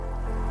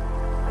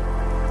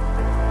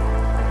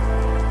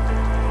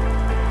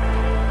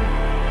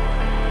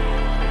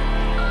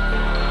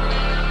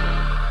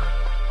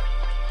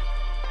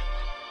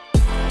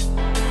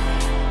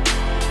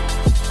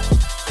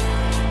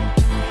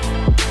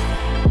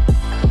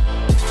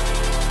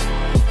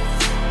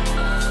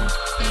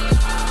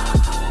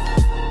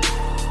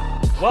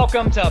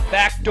Welcome to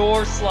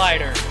Backdoor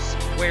Sliders,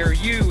 where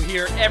you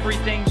hear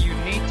everything you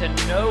need to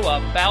know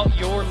about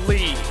your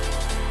league.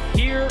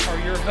 Here are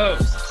your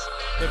hosts,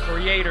 the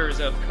creators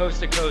of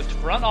Coast to Coast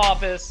Front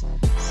Office,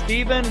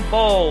 Stephen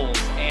Bowles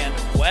and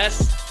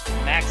Wes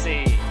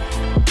Maxey.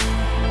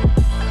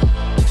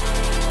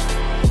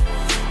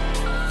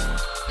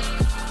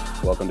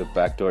 Welcome to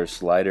Backdoor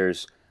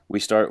Sliders. We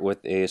start with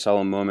a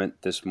solemn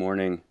moment this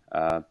morning.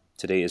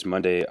 Today is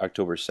Monday,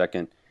 October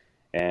 2nd,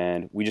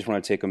 and we just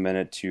want to take a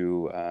minute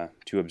to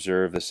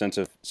observe the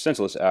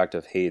senseless act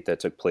of hate that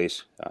took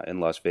place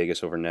in Las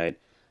Vegas overnight.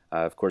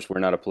 Of course,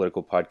 we're not a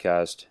political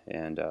podcast,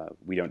 and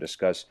we don't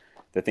discuss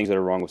the things that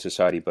are wrong with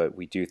society, but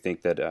we do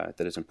think that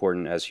that it's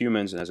important as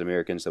humans and as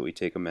Americans that we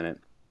take a minute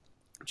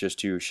just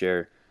to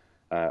share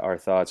our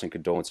thoughts and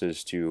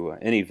condolences to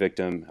any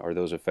victim or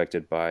those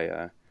affected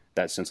by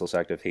that senseless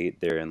act of hate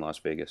there in Las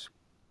Vegas.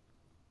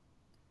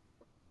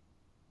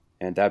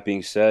 And that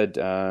being said,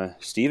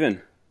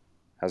 Stephen,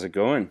 how's it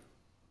going?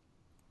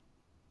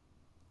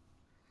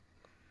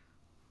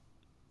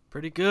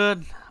 Pretty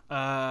good.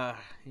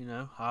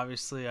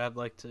 Obviously I'd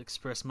like to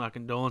express my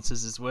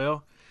condolences as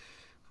well.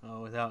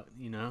 Without,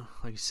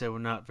 like you said, we're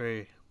not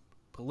very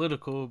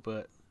political,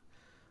 but,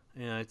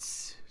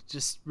 it's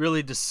just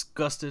really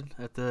disgusted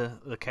at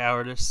the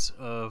cowardice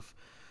of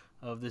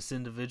this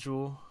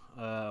individual.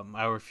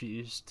 I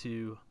refuse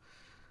to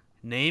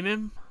name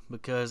him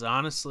because,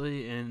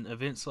 honestly, in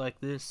events like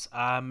this,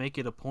 I make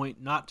it a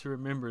point not to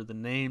remember the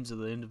names of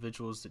the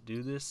individuals that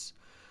do this,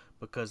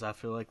 because I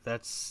feel like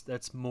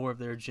that's more of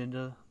their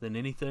agenda than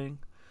anything,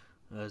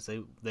 as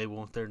they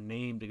want their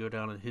name to go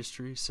down in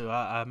history. So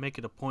I make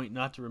it a point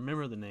not to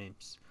remember the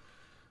names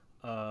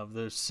of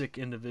those sick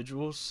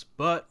individuals.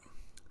 But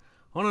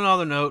on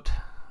another note,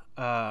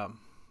 with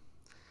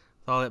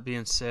all that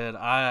being said,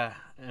 I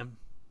am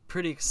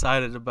pretty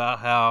excited about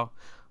how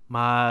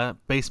my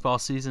baseball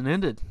season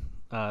ended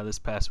this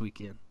past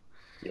weekend.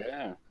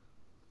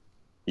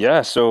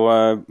 Yeah.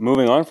 So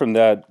moving on from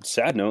that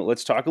sad note,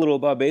 let's talk a little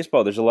about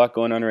baseball. There's a lot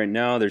going on right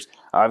now. There's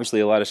obviously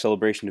a lot of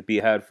celebration to be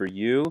had for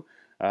you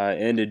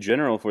and in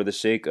general for the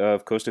sake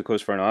of Coast to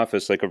Coast Front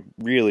Office, like a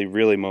really,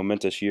 really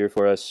momentous year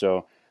for us.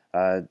 So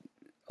a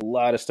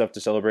lot of stuff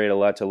to celebrate, a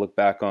lot to look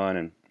back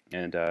on,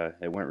 and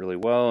it went really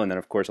well. And then,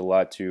 of course, a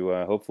lot to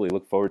hopefully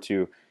look forward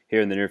to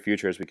here in the near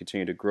future as we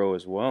continue to grow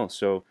as well.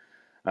 So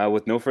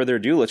with no further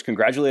ado, let's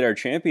congratulate our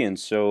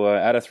champions. So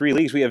out of 3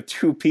 leagues, we have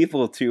 2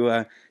 people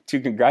to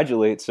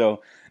congratulate.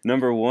 So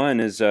number 1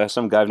 is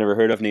some guy I've never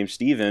heard of named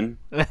Steven.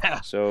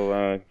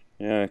 So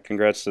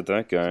congrats to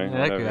that guy.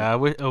 That guy.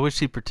 I wish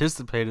he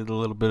participated a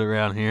little bit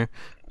around here.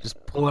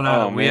 Just pulling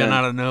out a win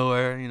out of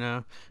nowhere,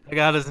 That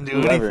guy doesn't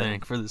do anything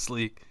for this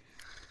league.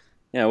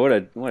 Yeah, what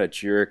a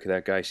jerk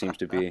that guy seems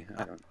to be.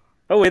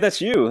 Oh wait,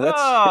 that's you.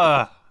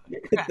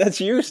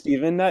 That's you,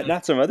 Steven,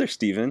 not some other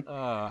Steven.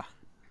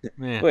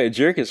 Man. Wait,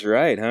 jerk is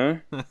right, huh?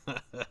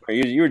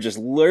 You were just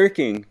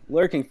lurking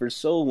for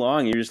so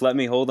long. You just let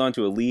me hold on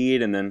to a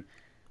lead, and then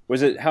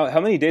was it how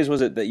many days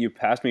was it that you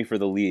passed me for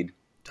the lead?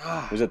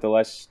 Was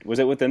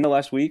it within the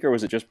last week, or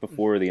was it just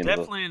before the end?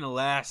 Definitely in the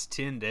last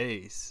 10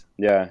 days.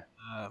 Yeah.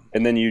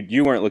 And then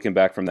you weren't looking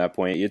back from that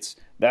point.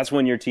 That's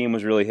when your team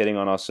was really hitting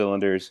on all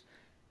cylinders,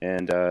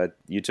 and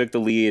you took the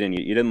lead, and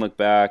you didn't look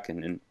back,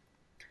 and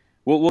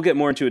we'll get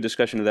more into a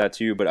discussion of that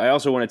too, but I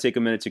also want to take a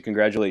minute to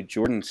congratulate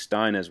Jordan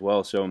Stein as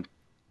well. So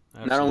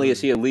Not only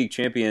is he a league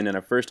champion and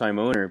a first-time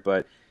owner,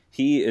 but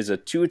he is a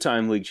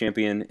 2-time league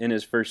champion in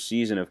his first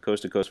season of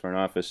Coast to Coast Front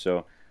Office.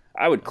 So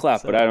I would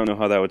clap, but I don't know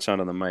how that would sound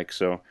on the mic.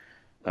 So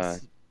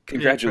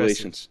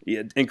congratulations.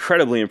 Yeah,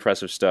 incredibly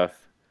impressive stuff.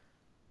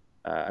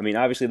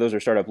 Obviously those are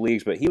startup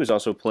leagues, but he was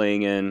also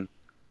playing in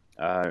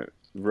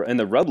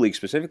the Rub League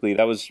specifically.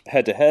 That was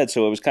head-to-head,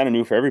 so it was kind of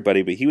new for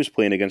everybody, but he was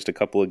playing against a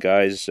couple of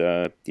guys,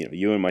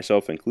 you and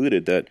myself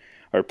included, that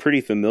are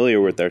pretty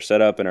familiar with our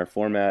setup and our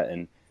format,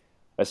 and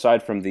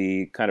aside from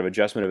the kind of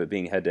adjustment of it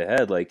being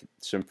head-to-head, like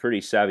some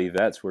pretty savvy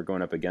vets were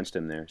going up against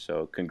him there.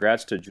 So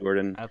congrats to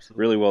Jordan. Absolutely.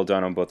 Really well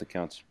done on both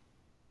accounts.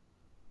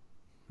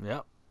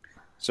 Yep.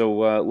 So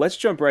let's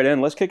jump right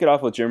in. Let's kick it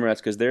off with Gym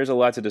Rats because there's a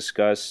lot to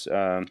discuss.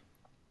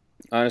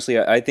 Honestly,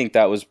 I think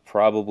that was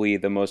probably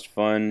the most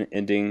fun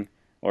ending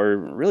or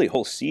really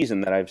whole season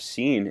that I've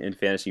seen in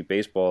fantasy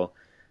baseball.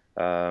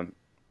 A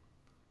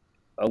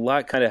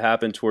lot kind of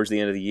happened towards the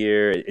end of the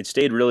year. It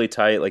stayed really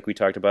tight, like we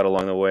talked about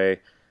along the way.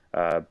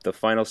 The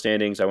final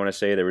standings, I want to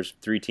say there was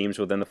 3 teams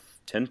within the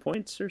 10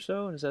 points or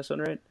so. Does that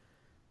sound right?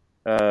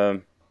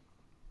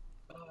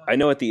 I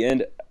know at the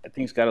end,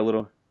 things got a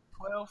little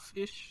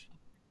 12-ish.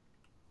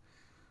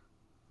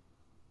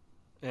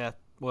 Yeah.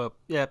 Well,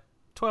 yeah,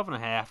 12 and a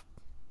half.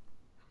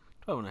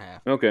 12 and a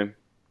half. Okay.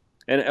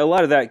 And a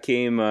lot of that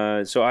came,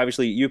 so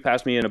obviously you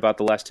passed me in about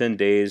the last 10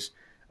 days.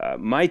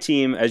 My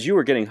team, as you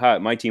were getting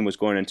hot, my team was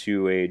going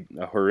into a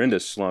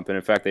horrendous slump. And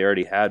in fact, they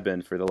already had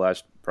been for the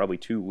last probably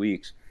 2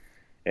 weeks.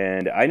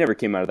 And I never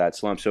came out of that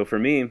slump. So for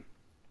me,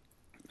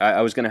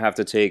 I was going to have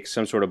to take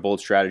some sort of bold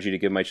strategy to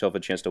give myself a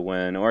chance to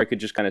win. Or I could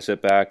just kind of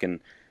sit back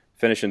and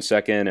finish in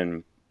second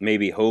and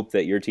maybe hope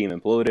that your team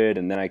imploded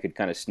and then I could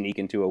kind of sneak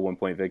into a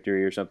 1-point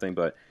victory or something.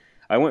 But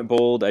I went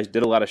bold. I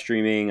did a lot of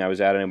streaming. I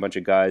was adding a bunch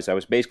of guys. I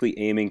was basically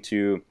aiming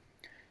to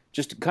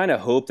just kind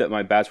of hope that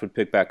my bats would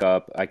pick back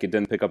up. I could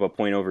then pick up a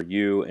point over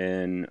you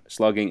in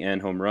slugging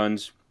and home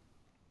runs.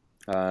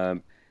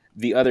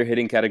 The other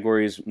hitting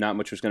categories, not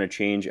much was going to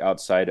change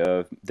outside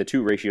of the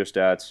 2 ratio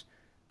stats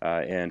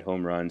and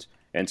home runs.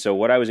 And so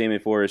what I was aiming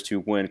for is to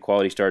win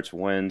quality starts,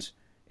 wins,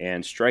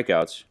 and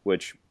strikeouts,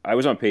 which I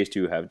was on pace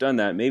to have done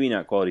that. Maybe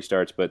not quality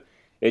starts, but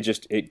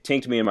it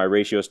tanked me in my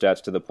ratio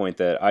stats to the point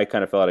that I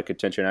kind of fell out of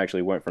contention. I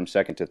actually went from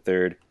second to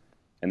third.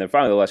 And then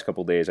finally the last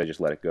couple of days, I just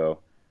let it go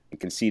and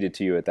conceded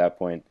to you at that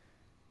point.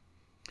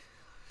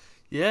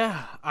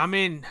 Yeah, I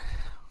mean,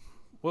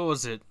 what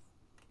was it?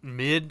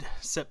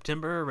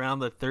 Mid-September, around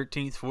the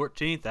 13th,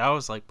 14th, I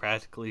was like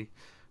practically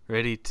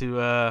ready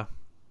to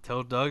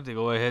tell Doug to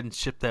go ahead and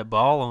ship that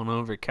ball on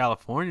over to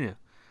California.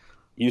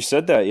 You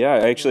said that, yeah.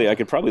 Actually, I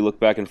could probably look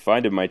back and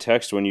find in my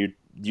text when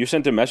you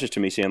sent a message to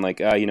me saying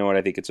like, you know what,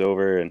 I think it's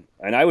over. And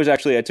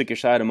I took your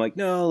side. I'm like,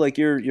 no, like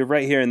you're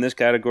right here in this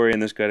category,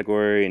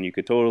 and you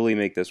could totally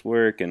make this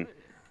work. And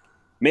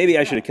maybe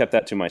I should have kept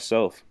that to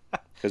myself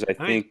because I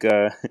think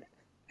it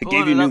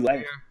gave you new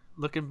life.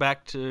 Looking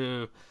back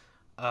to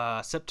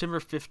September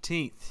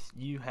 15th,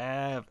 you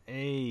have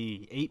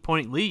a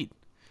 8-point lead.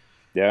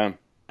 Yeah.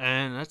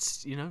 And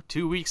that's,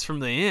 2 weeks from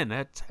the end.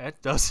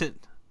 That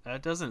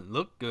doesn't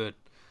look good,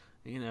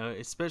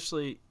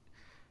 especially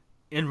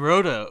in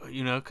Roto,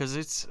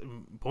 because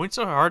points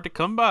are hard to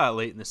come by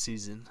late in the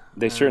season.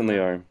 They certainly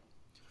are.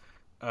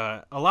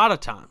 A lot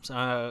of times,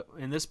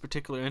 in this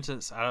particular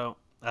instance, I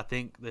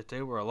think that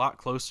they were a lot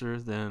closer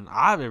than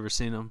I've ever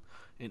seen them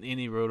in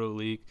any Roto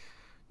league.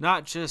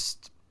 Not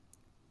just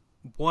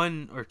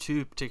 1 or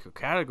 2 particular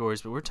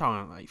categories, but we're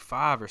talking like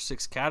 5 or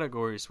 6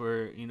 categories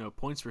where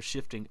points were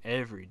shifting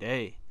every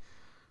day,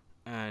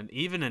 and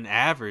even an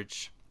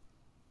average,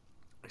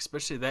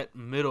 especially that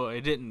middle.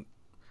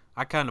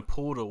 I kind of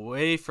pulled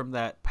away from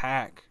that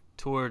pack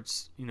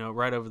towards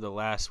right over the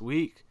last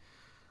week,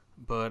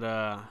 but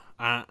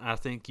I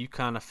think you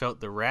kind of felt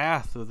the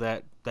wrath of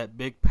that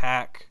big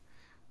pack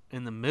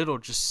in the middle,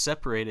 just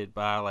separated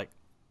by like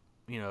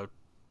a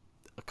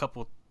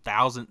couple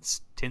thousandths,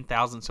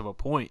 10,000ths of a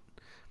point.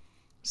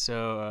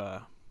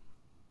 So,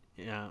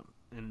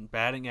 and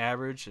batting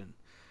average, and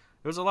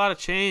there was a lot of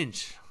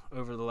change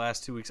over the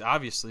last 2 weeks,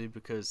 obviously,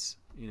 because,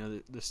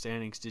 the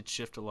standings did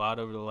shift a lot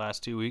over the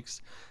last 2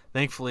 weeks,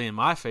 thankfully in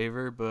my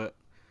favor, but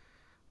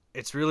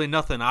it's really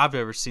nothing I've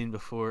ever seen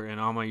before in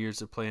all my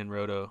years of playing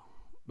Roto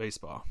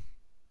baseball.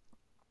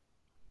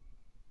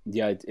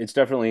 Yeah, it's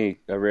definitely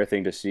a rare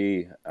thing to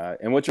see.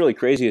 And what's really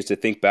crazy is to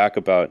think back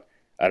about,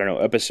 I don't know,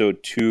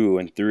 episode 2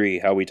 and 3,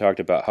 how we talked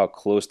about how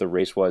close the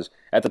race was.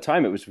 At the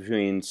time, it was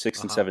between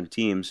 6 and 7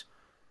 teams.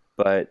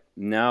 But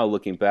now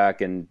looking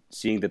back and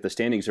seeing that the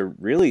standings are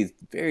really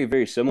very,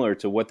 very similar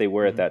to what they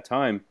were at that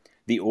time,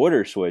 the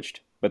order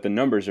switched, but the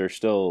numbers are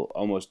still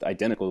almost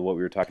identical to what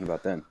we were talking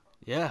about then.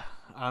 Yeah,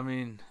 I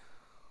mean,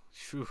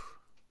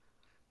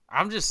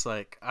 I'm just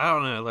like, I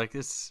don't know, like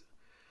this.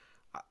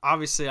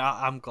 Obviously,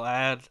 I'm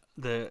glad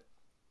that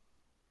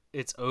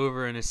it's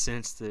over in a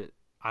sense that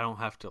I don't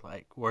have to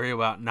like worry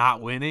about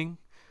not winning.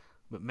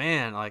 But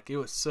man, like it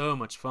was so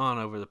much fun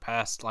over the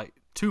past like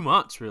 2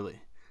 months,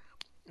 really.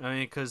 I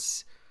mean,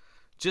 because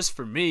just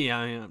for me,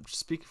 I'm just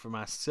speaking for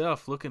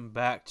myself, looking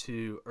back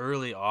to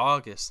early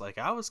August, like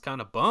I was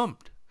kind of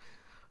bummed.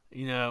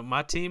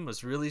 My team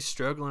was really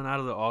struggling out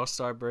of the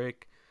All-Star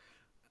break.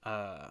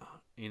 I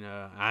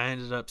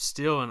ended up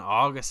still in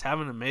August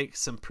having to make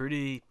some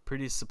pretty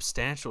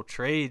substantial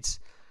trades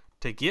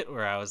to get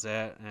where I was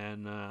at.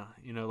 And,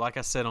 like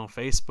I said on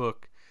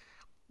Facebook,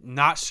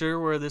 not sure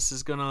where this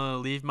is going to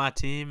leave my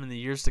team in the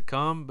years to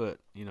come, but,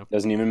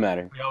 doesn't even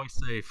matter. We always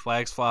say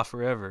flags fly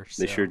forever.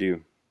 So. They sure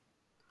do.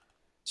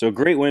 So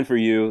great win for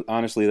you.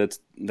 Honestly,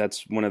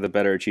 that's one of the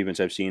better achievements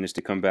I've seen, is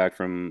to come back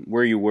from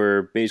where you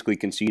were, basically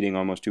conceding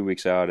almost 2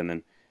 weeks out, and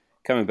then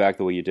coming back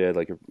the way you did,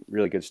 like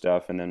really good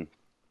stuff. And then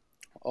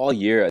all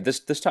year, this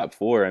top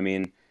 4, I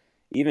mean,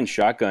 even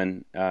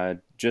Shotgun,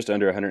 just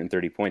under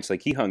 130 points.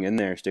 Like he hung in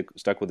there,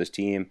 stuck with his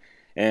team.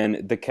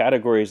 And the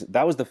categories,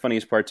 that was the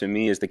funniest part to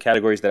me, is the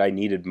categories that I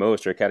needed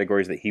most are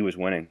categories that he was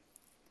winning.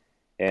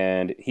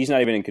 And he's not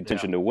even in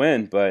contention to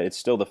win, but it's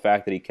still the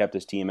fact that he kept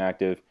his team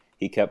active.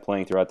 He kept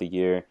playing throughout the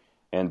year,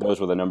 and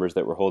those were the numbers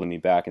that were holding me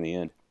back in the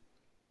end.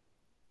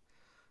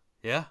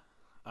 Yeah,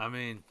 I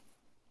mean,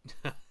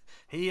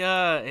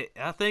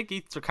 I think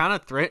he kind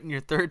of threatened your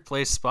third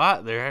place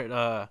spot there at,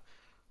 I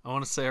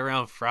want to say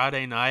around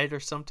Friday night or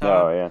sometime.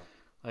 Oh, yeah.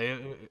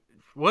 Like,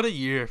 what a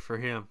year for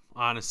him,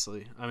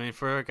 honestly. I mean,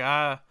 for a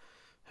guy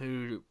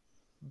who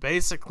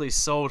basically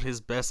sold his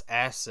best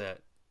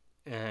asset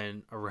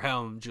and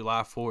around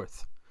July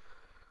 4th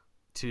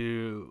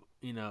to,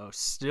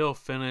 still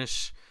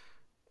finish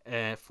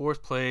at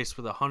 4th place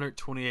with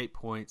 128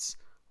 points,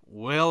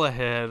 well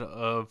ahead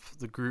of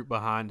the group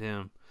behind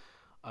him,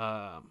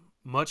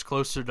 much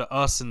closer to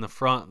us in the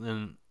front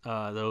than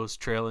those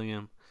trailing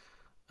him.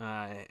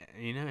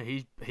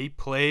 He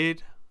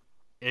played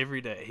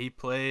every day. He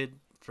played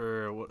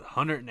for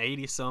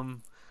 180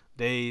 some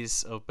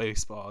days of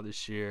baseball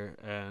this year,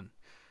 and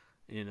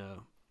I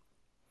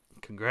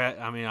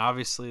mean,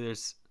 obviously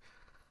there's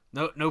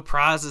no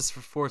prizes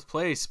for fourth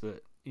place,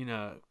 but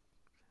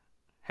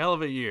hell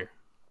of a year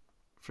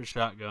for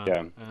Shotgun.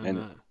 Yeah,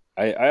 and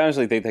I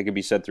honestly think that could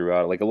be said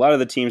throughout. Like a lot of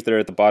the teams that are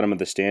at the bottom of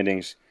the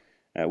standings,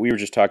 we were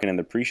just talking in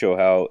the pre-show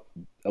how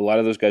a lot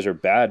of those guys are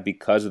bad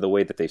because of the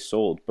way that they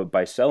sold, but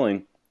by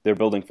selling, they're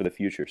building for the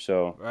future.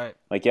 So, right.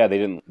 Like, yeah, they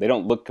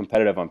don't look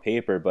competitive on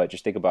paper, but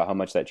just think about how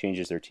much that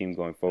changes their team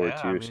going forward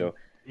too. I mean, so,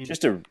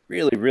 just a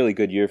really, really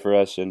good year for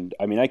us, and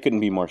I mean, I couldn't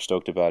be more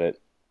stoked about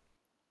it.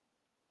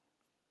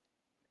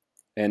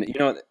 And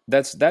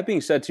that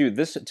being said too,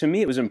 this to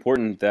me it was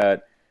important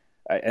that,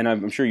 and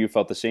I'm sure you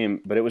felt the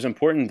same, but it was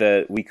important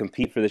that we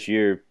compete for this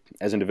year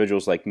as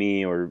individuals like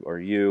me or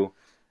you,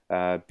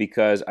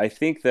 because I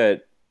think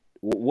that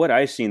what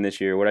I saw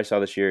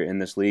this year in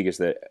this league is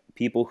that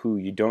people who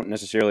you don't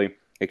necessarily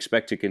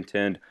expect to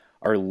contend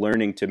are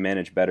learning to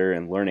manage better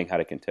and learning how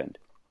to contend.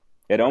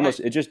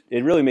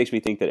 It really makes me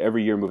think that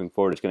every year moving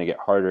forward, it's going to get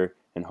harder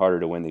and harder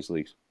to win these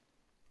leagues.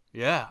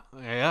 Yeah.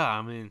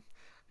 I mean,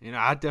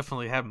 I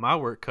definitely have my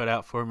work cut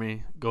out for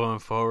me going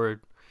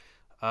forward.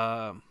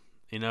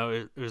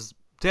 It was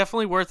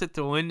definitely worth it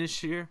to win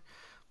this year.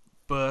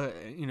 But,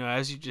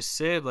 as you just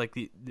said, like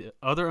the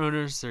other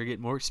owners, they're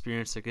getting more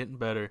experience, they're getting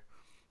better.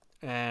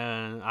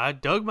 And I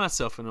dug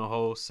myself in a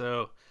hole.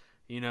 So,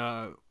 I'm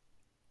going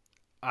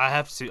to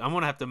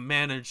have to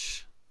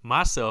manage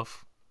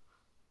myself,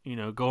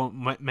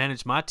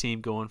 manage my team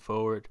going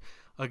forward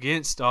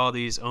against all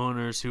these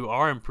owners who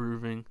are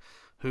improving,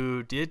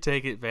 who did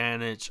take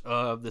advantage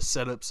of the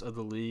setups of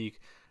the league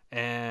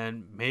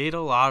and made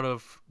a lot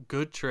of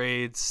good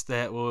trades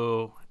that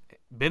will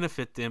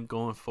benefit them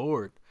going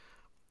forward.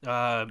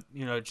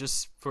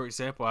 Just for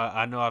example,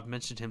 I know I've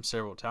mentioned him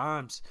several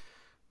times,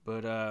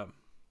 but,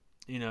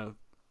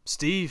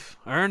 Steve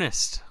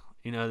Ernest,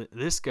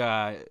 this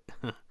guy,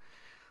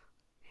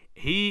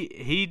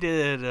 he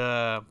did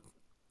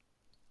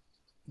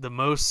the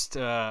most,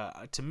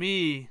 to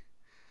me,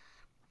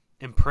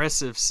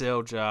 impressive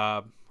sale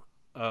job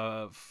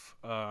of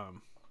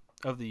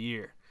the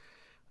year.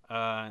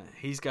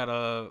 He's got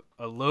a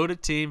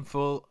loaded team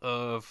full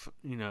of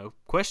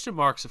question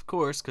marks, of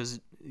course, because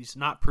he's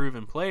not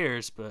proven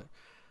players. But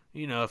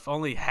if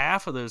only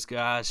half of those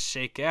guys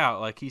shake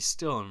out, like he's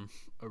still in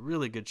a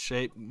really good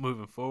shape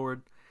moving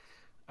forward.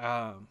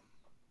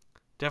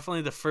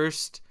 Definitely the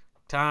first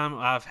time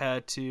I've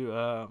had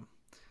to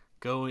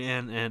go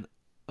in and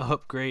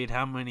upgrade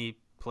how many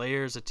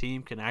players a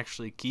team can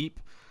actually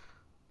keep,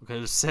 because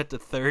it was set to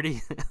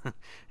 30.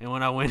 And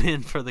when I went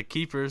in for the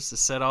keepers to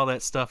set all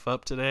that stuff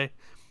up today,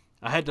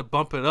 I had to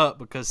bump it up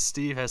because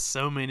Steve has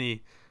so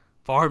many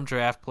farm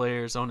draft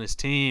players on his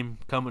team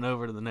coming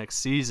over to the next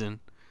season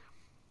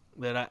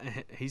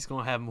that he's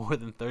going to have more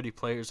than 30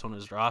 players on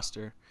his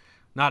roster.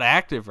 Not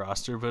active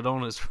roster, but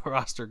on his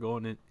roster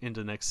going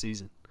into next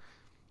season.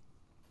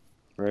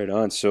 Right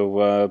on. So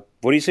what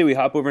do you say we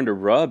hop over into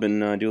Rub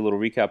and do a little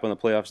recap on the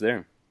playoffs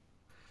there?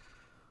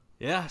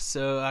 Yeah,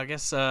 so I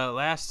guess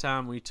last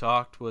time we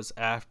talked was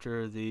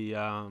after the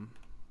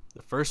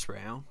first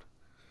round,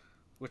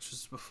 which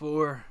was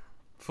before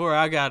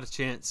I got a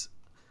chance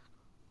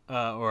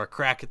or a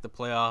crack at the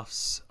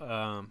playoffs,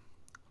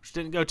 which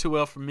didn't go too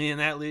well for me in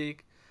that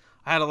league.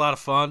 I had a lot of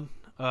fun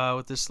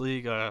with this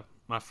league.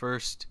 My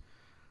first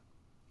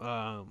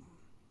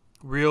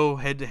real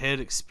head-to-head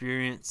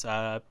experience.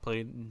 I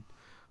played.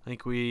 I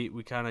think we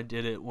kind of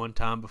did it one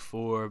time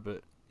before,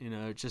 but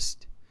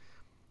just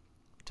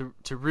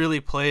to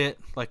really play it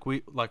like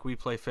we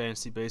play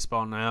fantasy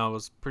baseball now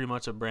was pretty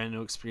much a brand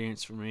new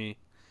experience for me.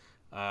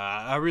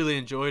 I really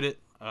enjoyed it.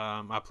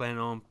 I plan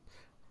on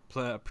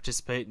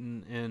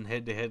participating in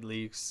head-to-head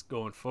leagues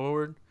going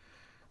forward.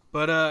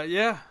 But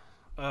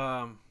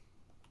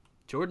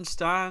Jordan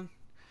Stein,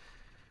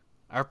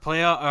 our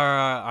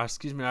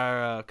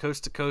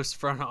coast-to-coast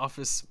front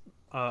office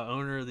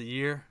owner of the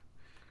year,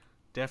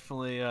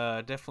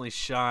 definitely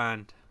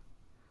shined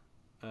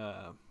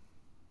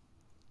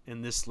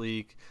in this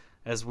league,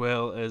 as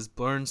well as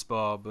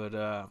Blurnsball.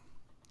 But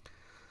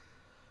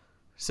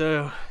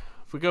so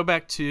if we go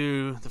back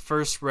to the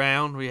first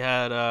round, we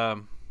had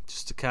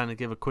just to kind of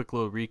give a quick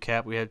little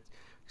recap. We had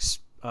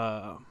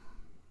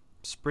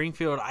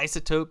Springfield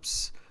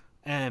Isotopes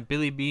and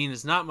Billy Bean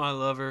Is Not My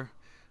Lover.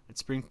 And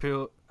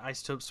Springfield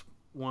Isotopes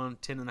won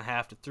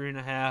 10.5 to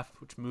 3.5,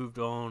 which moved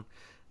on.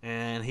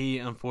 And he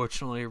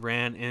unfortunately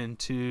ran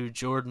into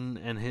Jordan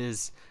and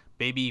his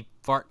baby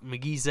Fart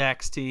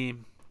McGeezack's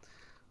team.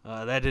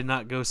 That did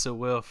not go so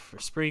well for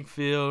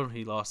Springfield.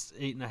 He lost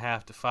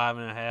 8.5 to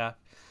 5.5.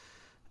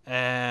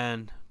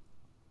 And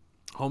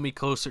homie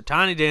closer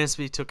Tiny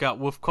Dansby took out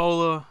Wolf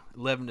Cola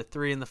 11 to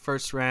 3 in the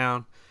first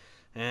round.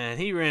 And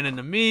he ran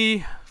into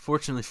me.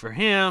 Fortunately for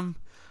him,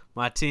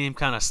 my team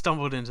kind of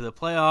stumbled into the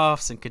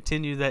playoffs and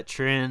continued that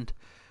trend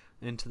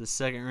into the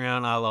second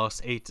round. I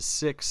lost 8 to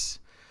 6.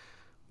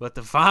 But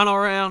the final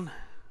round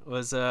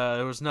was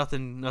there was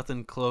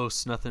nothing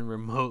close, nothing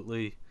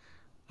remotely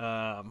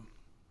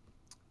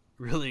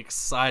really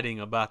exciting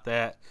about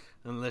that,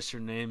 unless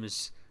your name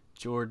is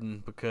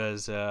Jordan,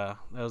 because that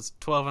was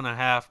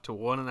 12.5 to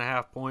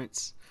 1.5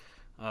 points,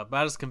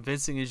 about as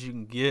convincing as you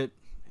can get,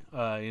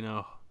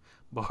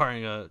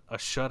 barring a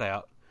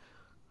shutout.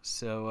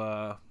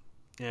 So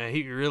yeah,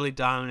 he really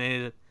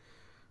dominated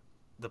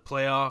the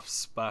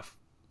playoffs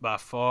by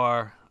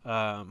far.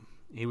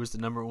 He was the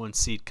number one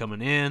seed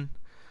coming in.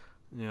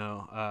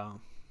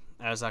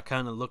 As I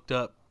kind of looked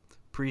up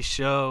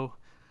pre-show,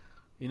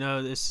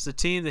 this is a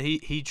team that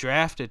he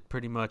drafted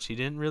pretty much. He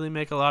didn't really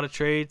make a lot of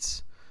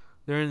trades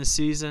during the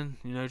season,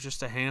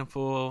 just a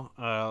handful.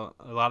 A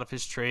lot of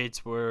his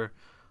trades were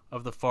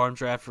of the farm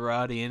draft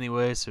variety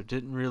anyway, so it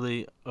didn't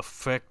really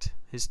affect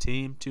his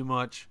team too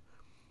much.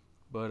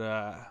 But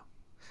I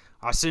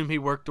assume he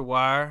worked the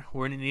wire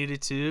when he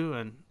needed to,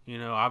 and,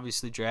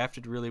 obviously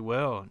drafted really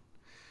well.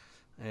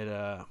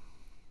 It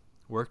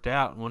worked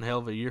out. One hell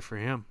of a year for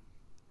him.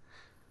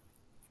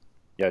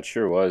 Yeah, it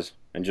sure was.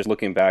 And just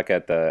looking back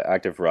at the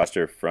active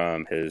roster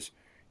from his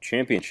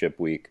championship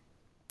week,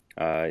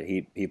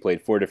 he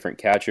played 4 different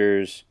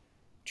catchers,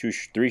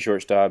 3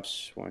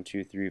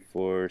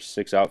 shortstops,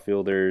 6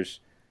 outfielders,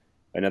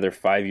 another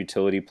 5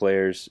 utility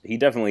players. He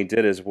definitely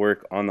did his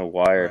work on the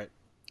wire, right,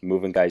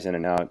 moving guys in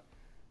and out.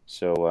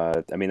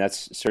 So,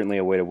 that's certainly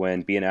a way to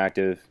win, being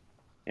active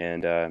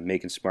and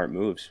making smart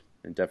moves,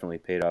 and definitely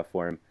paid off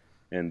for him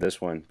in this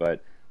one.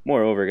 But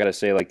moreover, got to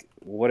say,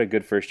 what a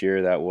good first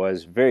year that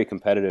was. Very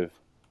competitive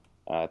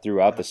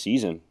throughout the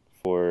season.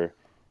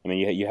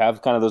 You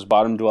have kind of those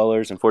bottom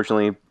dwellers.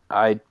 Unfortunately,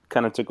 I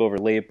kind of took over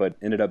late, but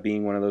ended up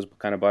being one of those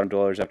kind of bottom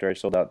dwellers after I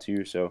sold out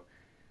too. So,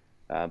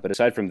 but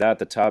aside from that,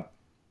 the top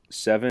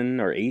 7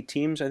 or 8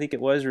 teams, I think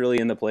it was, really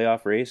in the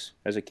playoff race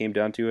as it came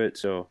down to it.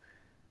 So,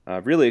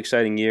 really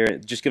exciting year.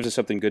 It just gives us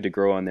something good to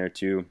grow on there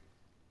too.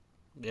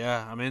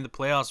 Yeah, the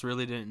playoffs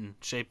really didn't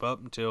shape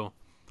up until,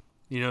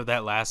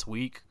 that last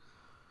week.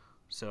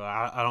 So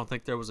I don't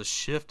think there was a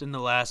shift in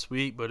the last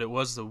week, but it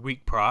was the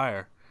week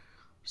prior.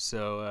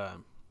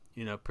 So,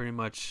 pretty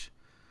much,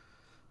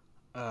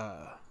 you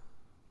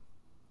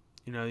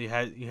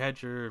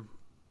had your,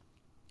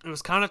 it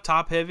was kind of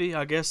top heavy,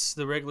 I guess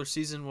the regular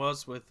season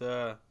was, with,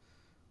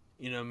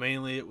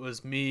 mainly it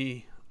was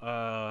me,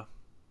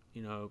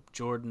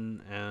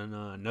 Jordan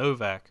and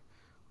Novak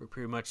were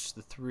pretty much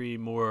the 3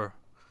 more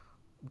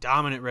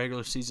dominant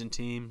regular season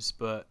teams.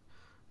 But,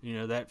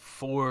 that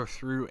 4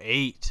 through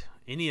 8,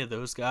 any of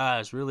those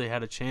guys really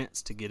had a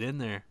chance to get in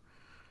there,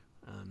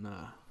 and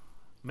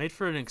made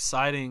for an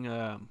exciting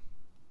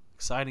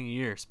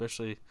year,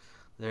 especially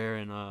there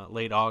in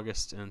late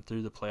August and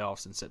through the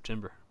playoffs in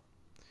September.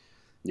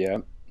 Yeah,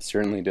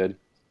 certainly did.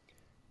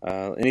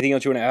 Anything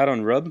else you want to add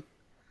on Rub?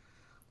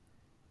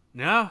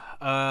 No.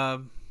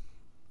 Well,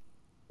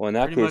 in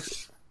that pretty case,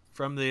 much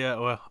from the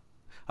I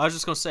was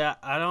just gonna say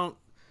I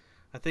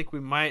think we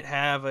might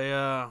have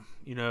a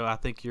I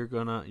think you're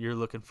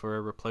looking for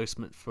a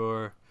replacement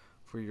for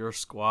your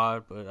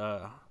squad,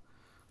 but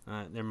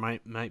there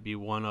might be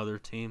one other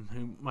team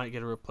who might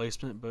get a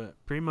replacement, but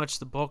pretty much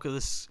the bulk of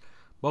this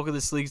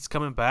league's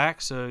coming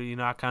back, so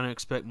I kind of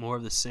expect more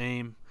of the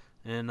same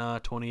in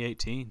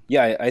 2018.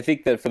 Yeah, I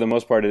think that for the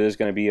most part it is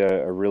going to be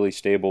a really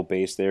stable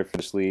base there for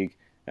this league.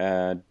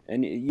 And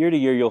year to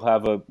year you'll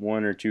have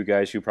 1 or 2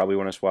 guys who probably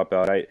want to swap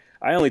out. I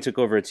only took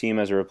over a team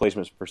as a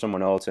replacement for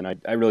someone else, and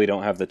I really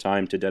don't have the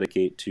time to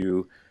dedicate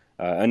to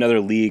another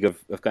league of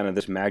kind of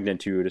this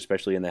magnitude,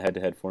 especially in the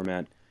head-to-head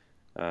format.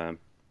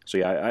 So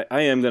yeah,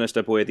 I am going to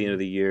step away at the end of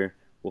the year.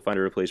 We'll find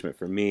a replacement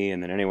for me,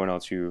 and then anyone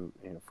else who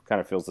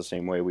kind of feels the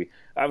same way. We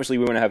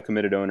want to have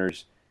committed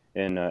owners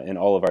in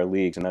all of our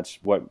leagues, and that's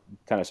what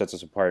kind of sets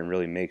us apart and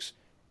really makes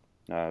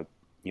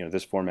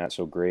this format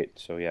so great.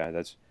 So yeah,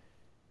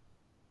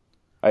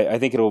 I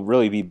think it'll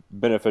really be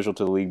beneficial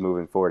to the league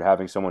moving forward,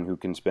 having someone who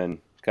can spend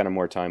kind of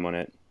more time on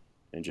it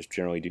and just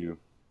generally do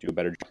a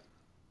better job.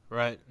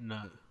 Right. And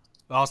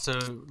also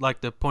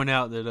like to point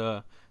out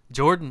that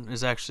Jordan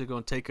is actually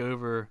going to take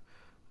over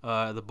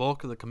the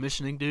bulk of the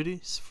commissioning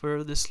duties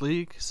for this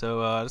league,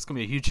 so that's going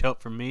to be a huge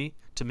help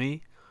to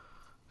me.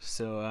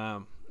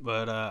 So,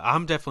 but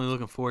I'm definitely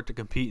looking forward to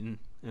competing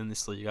in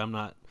this league. I'm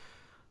not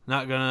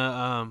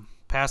gonna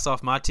pass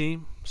off my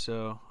team,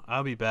 so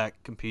I'll be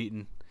back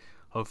competing.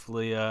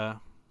 Hopefully,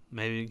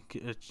 maybe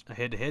get a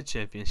head-to-head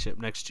championship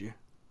next year.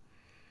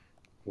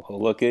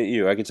 Well, look at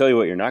you. I can tell you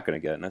what you're not going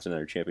to get, and that's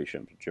another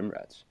championship for Gym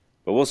Rats.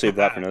 But we'll save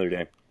that for another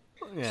day.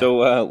 Yeah.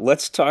 So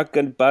let's talk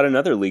about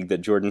another league that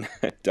Jordan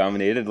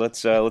dominated.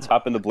 Let's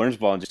hop into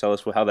Blurnsball and just tell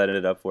us how that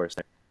ended up for us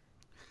there.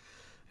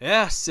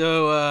 Yeah,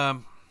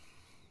 so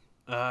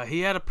he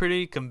had a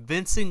pretty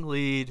convincing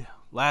lead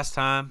last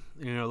time,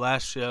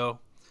 last show.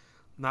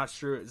 Not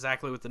sure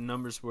exactly what the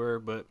numbers were,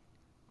 but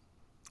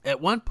at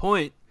one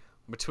point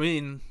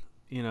between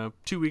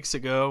 2 weeks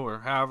ago or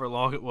however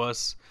long it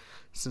was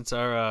since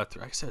our I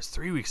guess it was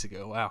 3 weeks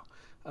ago. Wow,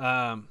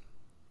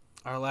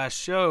 our last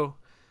show,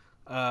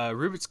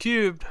 Rubik's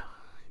Cube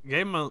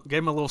gave him a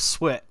little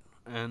sweat,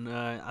 and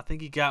I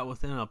think he got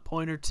within a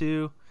point or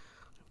two,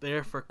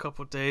 there for a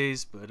couple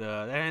days, but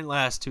that didn't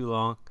last too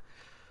long.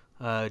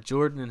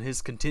 Jordan and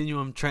his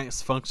continuum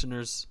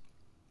transfunctioners.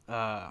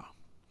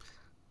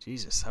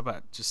 Jesus, how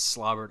about just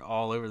slobbered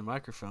all over the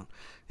microphone?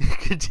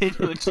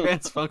 Continuum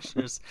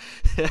transfunctioners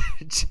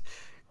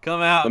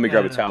come out. Let me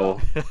grab a towel.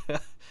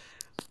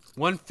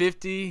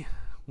 150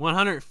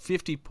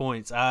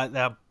 points.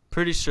 I'm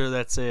pretty sure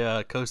that's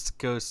a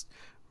coast-to-coast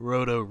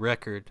roto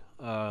record.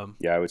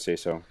 Yeah, I would say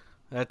so.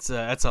 That's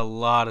a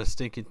lot of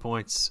stinking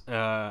points.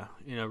 Ruben.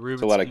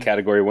 It's a lot of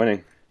category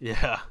winning.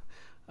 Yeah.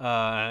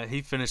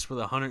 He finished with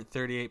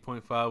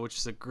 138.5, which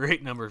is a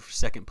great number for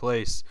second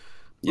place.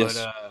 Yes.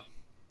 But,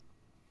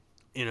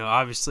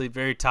 obviously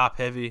very top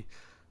heavy.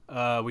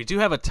 We do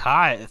have a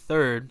tie at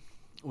third,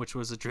 which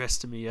was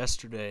addressed to me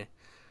yesterday.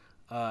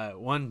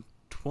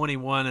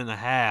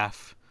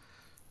 121.5.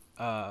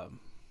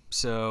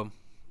 So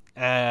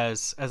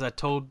as I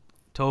told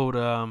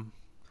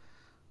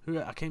who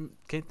I can't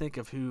think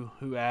of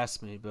who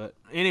asked me, but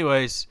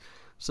anyways,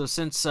 so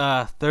since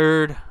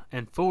third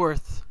and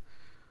fourth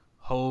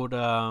hold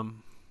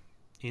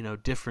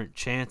different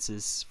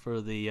chances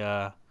for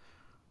the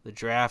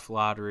draft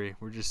lottery,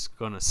 we're just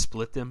gonna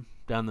split them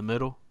down the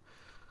middle.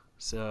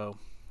 So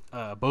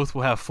both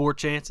will have 4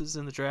 chances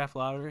in the draft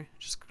lottery.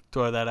 Just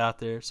throw that out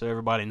there so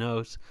everybody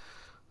knows.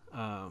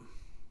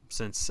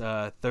 Since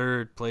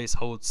third place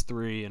holds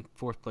 3 and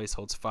fourth place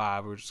holds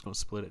 5, we're just gonna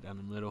split it down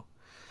the middle.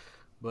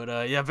 But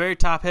very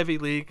top heavy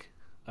league.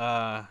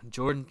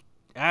 Jordan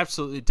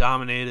absolutely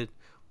dominated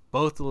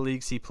both of the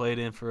leagues he played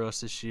in for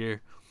us this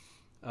year.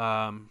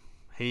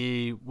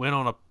 He went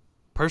on a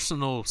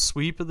personal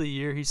sweep of the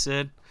year. He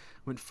said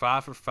went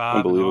 5 for 5.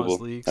 Unbelievable. In all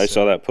his leagues, I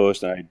saw that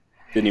post and I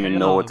didn't even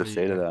know what to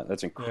say to that.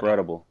 That's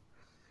incredible.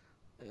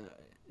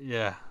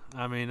 Yeah,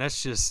 I mean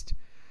that's just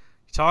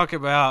talk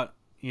about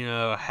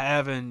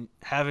having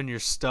your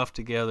stuff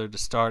together to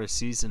start a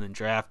season and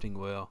drafting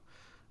well.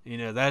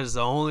 That is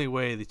the only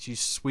way that you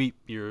sweep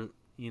your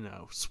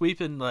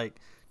sweeping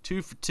like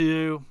 2 for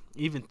 2,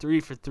 even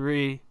 3 for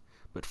 3,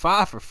 but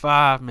 5 for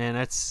 5, man,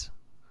 that's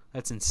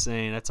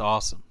insane. That's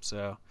awesome.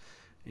 So,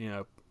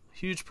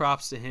 huge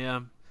props to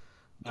him.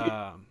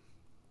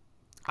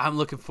 I'm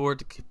looking forward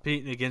to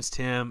competing against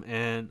him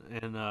and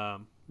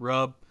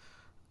Rub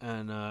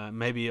and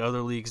maybe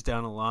other leagues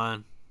down the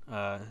line.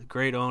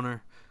 Great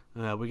owner.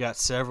 We got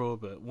several,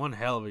 but one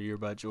hell of a year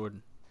by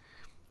Jordan.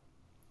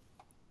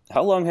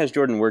 How long has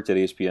Jordan worked at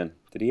ESPN?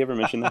 Did he ever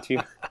mention that to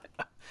you?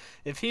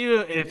 If he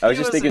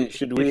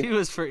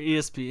was for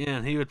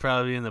ESPN, he would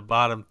probably be in the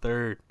bottom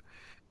third.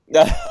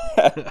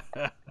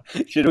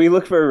 Should we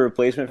look for a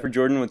replacement for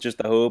Jordan with just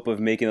the hope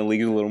of making the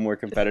league a little more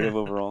competitive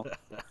overall?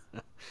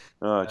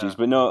 Oh, geez.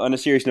 But no, on a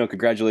serious note,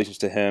 congratulations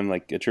to him.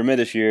 Like a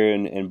tremendous year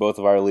in both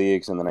of our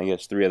leagues, and then I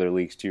guess 3 other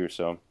leagues too.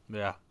 So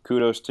yeah,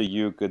 kudos to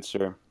you, good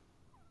sir.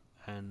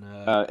 And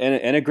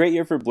a great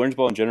year for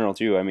Blernsball in general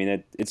too. I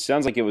mean, it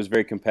sounds like it was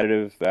very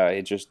competitive.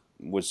 It just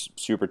was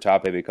super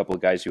top heavy. A couple of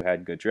guys who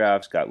had good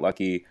drafts got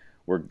lucky,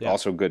 were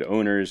also good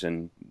owners,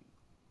 and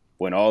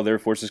when all their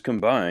forces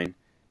combined,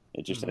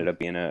 it just ended up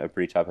being a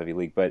pretty top heavy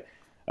league. But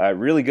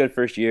really good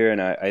first year,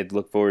 and I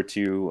look forward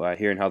to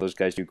hearing how those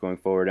guys do going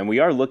forward. And we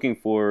are looking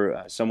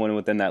for someone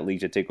within that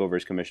league to take over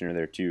as commissioner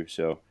there too.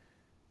 So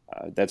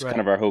that's kind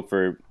of our hope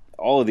for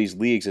all of these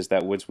leagues, is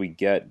that once we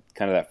get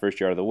kind of that first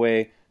year out of the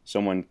way,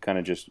 someone kind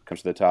of just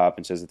comes to the top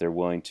and says that they're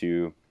willing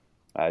to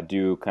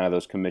do kind of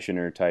those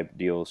commissioner type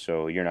deals.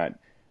 So you're not,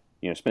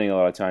 spending a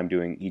lot of time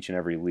doing each and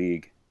every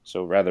league.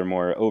 So rather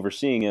more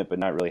overseeing it, but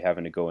not really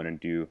having to go in and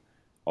do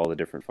all the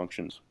different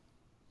functions.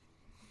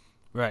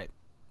 Right.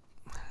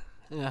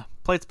 Yeah,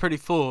 plate's pretty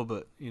full,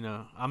 but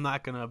I'm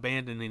not going to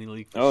abandon any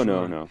league.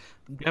 No.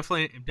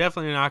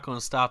 Definitely not going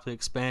to stop the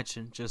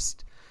expansion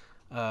just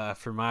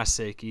for my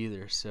sake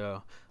either.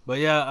 So. But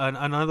yeah,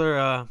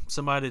 another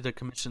somebody to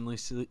commission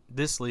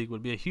this league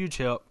would be a huge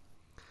help.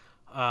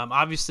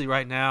 Obviously,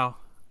 right now,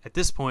 at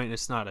this point,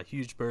 it's not a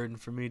huge burden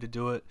for me to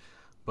do it.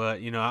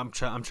 But I'm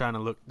trying to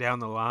look down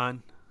the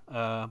line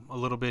a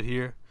little bit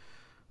here,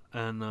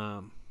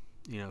 and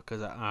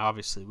because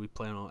obviously we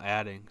plan on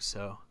adding,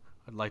 so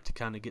I'd like to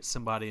kind of get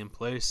somebody in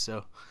place.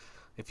 So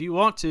if you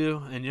want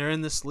to, and you're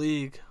in this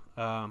league,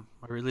 I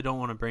really don't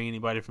want to bring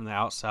anybody from the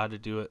outside to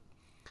do it,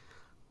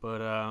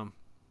 but.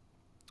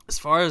 As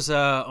far as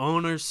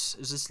owners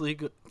this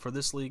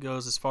league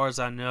goes, as far as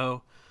I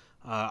know,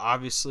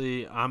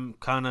 obviously I'm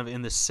kind of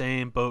in the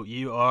same boat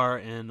you are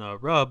and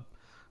Rub,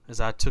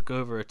 as I took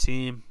over a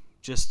team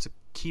just to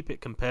keep it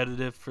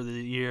competitive for the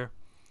year.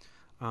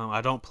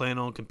 I don't plan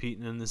on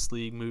competing in this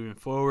league moving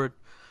forward,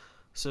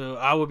 so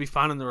I will be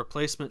finding the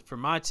replacement for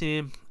my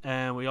team.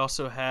 And we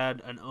also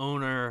had an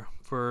owner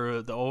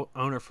for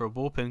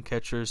bullpen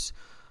catchers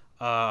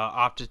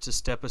opted to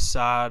step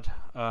aside.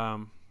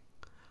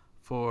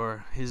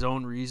 For his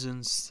own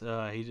reasons,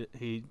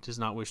 he does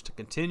not wish to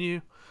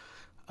continue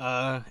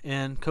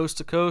and coast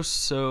to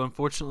coast. So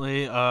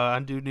unfortunately, I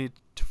do need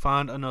to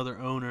find another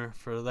owner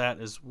for that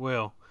as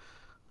well.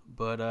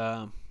 But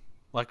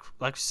like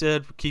you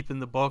said, keeping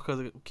the bulk of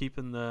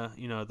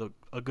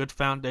a good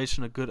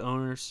foundation of good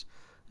owners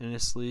in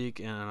this league,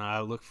 and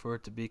I look for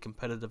it to be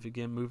competitive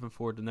again moving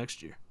forward to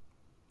next year.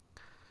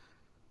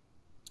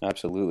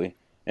 Absolutely.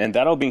 And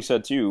that all being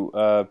said, too,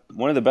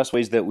 one of the best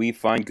ways that we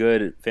find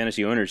good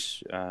fantasy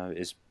owners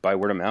is by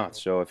word of mouth.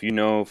 So if you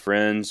know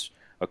friends,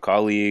 a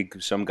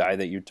colleague, some guy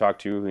that you talk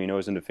to who you know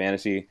is into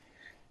fantasy,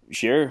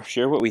 share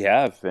what we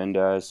have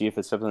and see if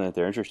it's something that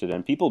they're interested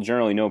in. People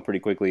generally know pretty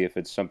quickly if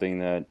it's something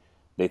that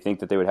they think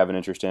that they would have an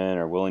interest in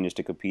or willingness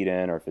to compete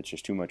in, or if it's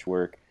just too much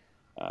work.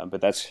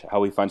 But that's how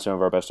we find some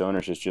of our best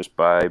owners, is just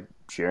by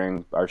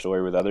sharing our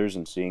story with others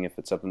and seeing if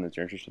it's something that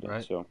they're interested in.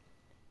 Right. So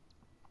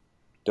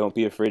don't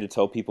be afraid to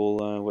tell people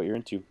what you're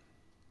into.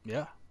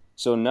 Yeah.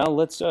 So now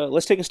let's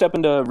take a step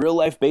into real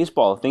life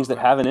baseball, things that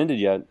haven't ended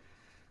yet.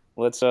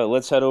 Let's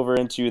head over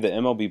into the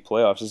MLB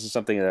playoffs. This is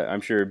something that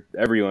I'm sure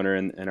every owner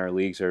in our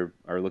leagues are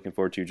looking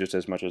forward to just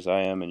as much as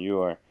I am and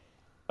you are.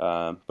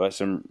 But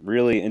some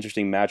really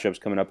interesting matchups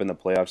coming up in the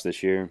playoffs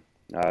this year.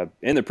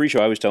 In the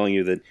pre-show, I was telling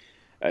you that,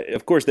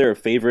 of course, there are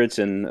favorites,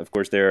 and of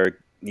course there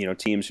are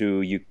teams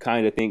who you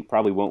kind of think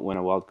probably won't win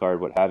a wild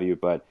card, what have you.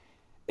 But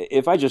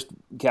if I just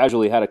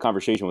casually had a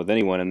conversation with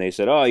anyone and they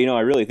said, "Oh, I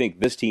really think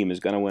this team is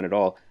going to win it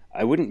all,"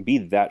 I wouldn't be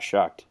that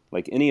shocked.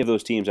 Like, any of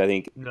those teams, I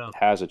think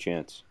has a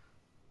chance.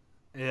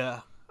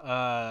 Yeah.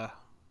 I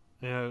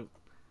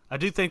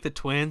do think the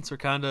Twins are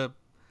kind of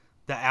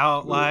the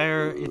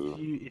outlier.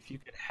 If you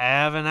could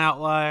have an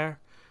outlier,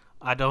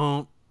 I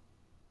don't.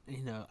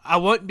 I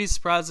wouldn't be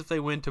surprised if they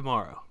win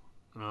tomorrow.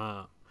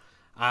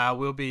 I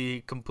will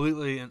be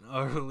completely and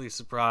utterly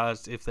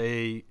surprised if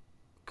they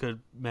could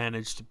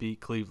manage to beat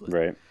Cleveland,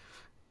 right,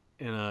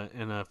 in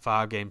a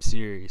 5-game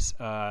series.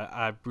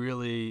 I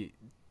really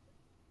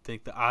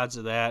think the odds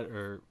of that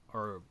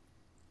are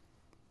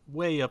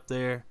way up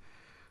there.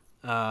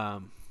 I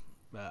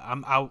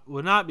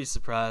would not be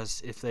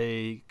surprised if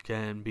they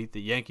can beat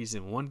the Yankees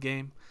in 1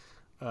 game.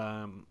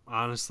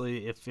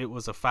 Honestly, if it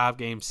was a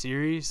 5-game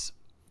series,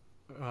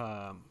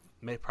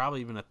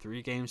 probably even a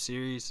 3-game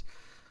series,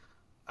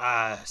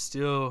 I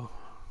still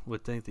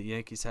would think the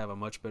Yankees have a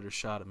much better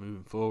shot of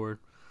moving forward.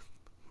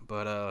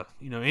 But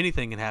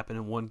anything can happen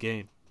in 1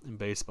 game in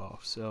baseball.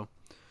 So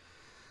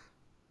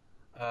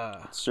it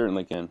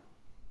certainly can.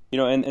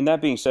 And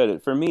that being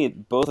said, for me,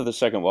 both of the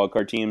second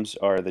wildcard teams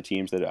are the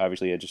teams that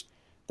obviously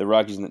the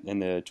Rockies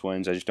and the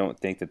Twins, I just don't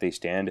think that they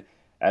stand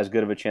as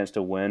good of a chance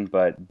to win.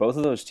 But both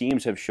of those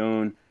teams have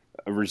shown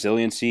a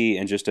resiliency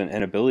and just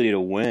an ability to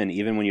win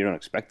even when you don't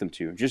expect them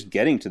to. Just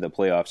getting to the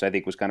playoffs, I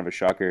think, was kind of a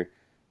shocker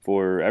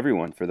for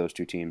everyone for those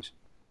two teams.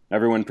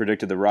 Everyone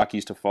predicted the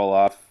Rockies to fall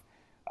off,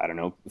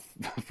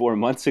 4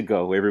 months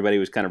ago. Everybody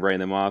was kind of writing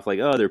them off like,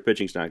 oh, their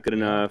pitching's not good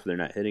enough, they're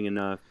not hitting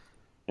enough.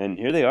 And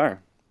here they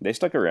are. They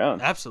stuck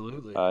around.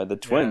 Absolutely. The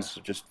Twins,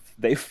 just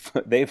they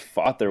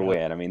fought their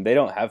way in. I mean, they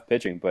don't have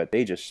pitching, but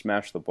they just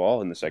smashed the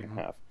ball in the second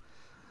half.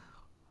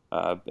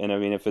 And I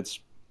mean, if it's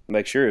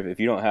like, sure, if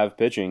you don't have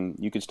pitching,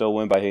 you can still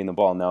win by hitting the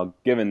ball. Now,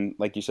 given,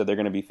 like you said, they're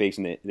going to be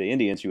facing the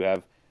Indians, who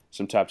have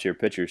some top-tier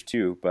pitchers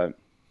too, but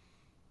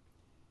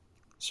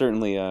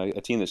certainly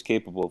a team that's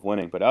capable of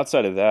winning. But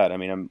outside of that, I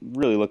mean, I'm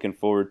really looking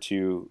forward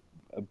to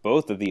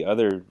both of the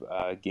other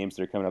games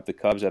that are coming up, the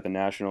Cubs at the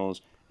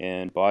Nationals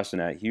and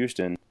Boston at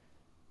Houston.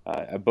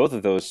 Both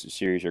of those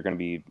series are going to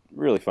be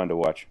really fun to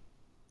watch.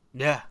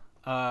 Yeah.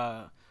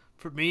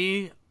 For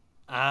me,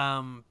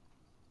 I'm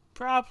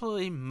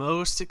probably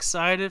most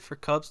excited for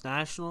Cubs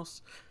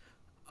Nationals.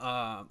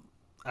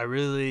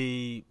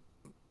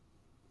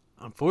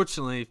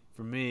 Unfortunately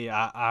for me,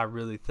 I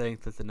really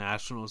think that the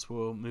Nationals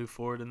will move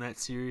forward in that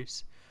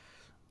series.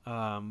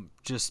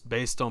 Just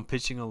based on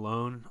pitching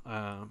alone.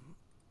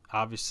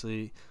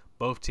 Obviously,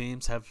 both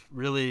teams have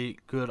really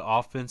good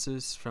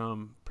offenses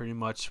from pretty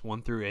much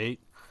 1 through 8.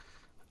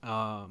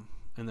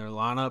 In their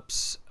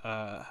lineups,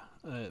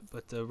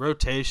 but the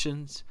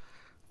rotations,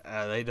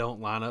 they don't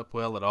line up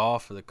well at all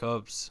for the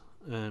Cubs,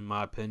 in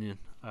my opinion.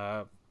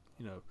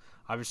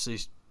 Obviously,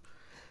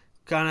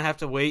 kind of have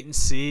to wait and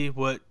see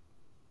what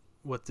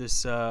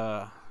this. It's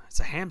a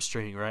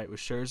hamstring, right,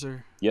 with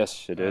Scherzer.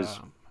 Yes, it is.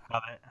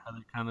 How that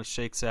kind of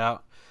shakes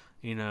out.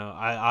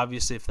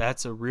 Obviously, if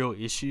that's a real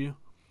issue,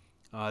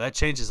 that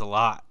changes a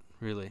lot,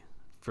 really,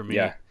 for me.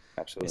 Yeah,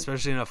 absolutely.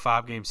 Especially in a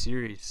 5-game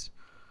series.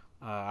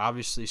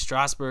 Obviously,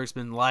 Strasburg's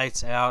been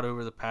lights out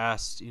over the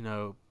past,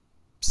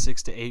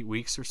 6 to 8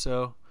 weeks or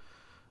so.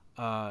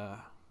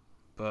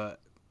 But,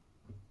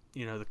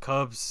 the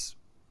Cubs,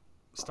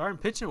 starting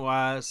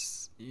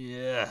pitching-wise,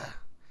 yeah.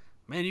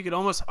 Man, you could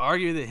almost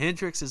argue that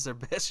Hendricks is their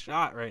best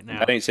shot right now.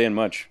 That ain't saying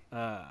much.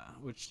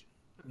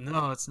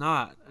 No, it's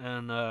not.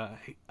 And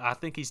I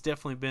think he's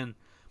definitely been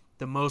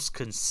the most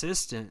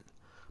consistent.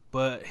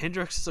 But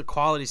Hendricks is a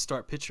quality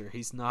start pitcher.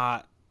 He's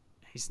not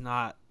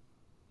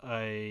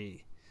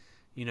a...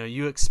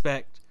 you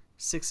expect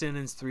 6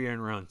 innings, 3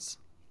 earned runs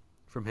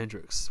from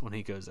Hendricks when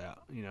he goes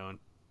out, and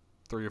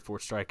 3 or 4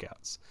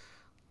 strikeouts.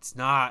 It's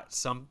not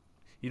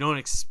you don't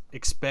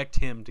expect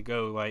him to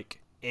go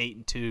like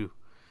 8-2,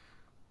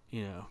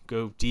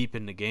 go deep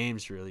into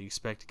games, really. You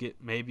expect to get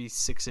maybe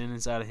 6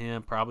 innings out of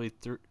him, probably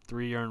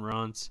 3 earned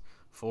runs,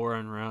 4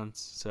 earned runs.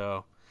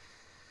 So,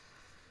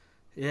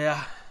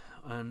 Yeah,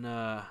 and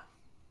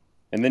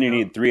And then you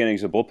Yeah. need 3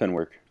 innings of bullpen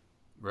work.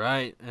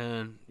 right,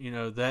 and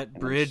that And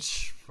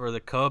bridge for the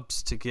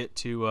Cubs to get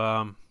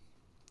to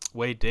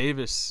Wade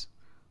Davis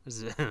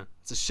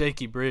it's a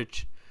shaky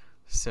bridge.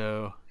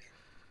 So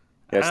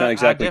Yeah, it's not I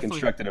exactly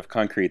definitely constructed of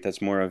concrete.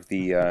 That's more of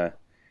the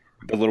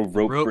little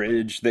rope rope,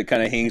 bridge that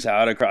kind of hangs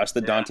out across the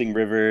yeah, daunting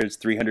river. It's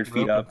 300 feet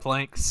rope and up.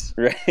 planks.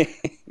 Right.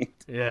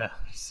 Yeah.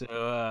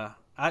 So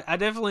I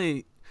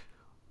definitely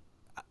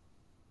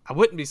I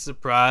wouldn't be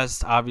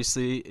surprised,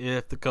 obviously,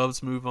 if the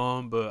Cubs move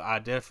on, but I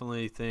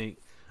definitely think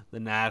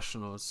the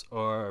Nationals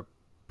are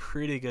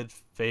pretty good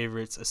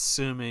favorites,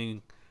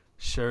 assuming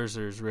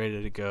Scherzer is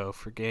ready to go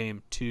for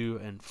Game 2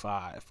 and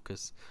 5,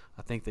 because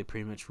I think they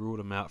pretty much ruled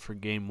him out for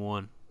Game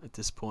 1 at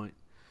this point.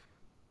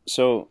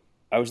 So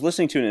I was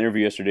listening to an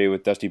interview yesterday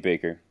with Dusty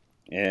Baker,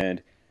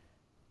 and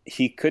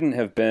he couldn't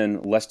have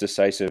been less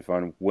decisive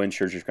on when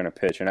Scherzer's going to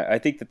pitch. And I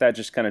think that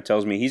just kind of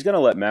tells me he's going to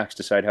let Max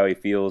decide how he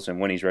feels and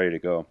when he's ready to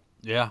go.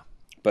 Yeah.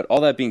 But all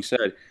that being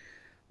said,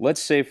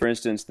 let's say, for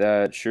instance,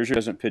 that Scherzer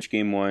doesn't pitch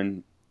Game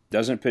 1,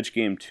 doesn't pitch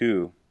Game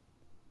 2.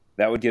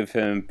 That would give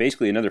him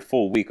basically another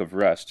full week of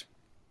rest,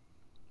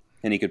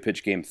 and he could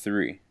pitch Game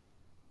 3.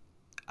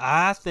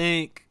 I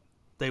think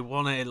they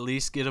want to at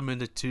least get him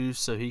into 2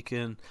 so he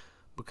can,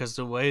 because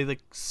the way the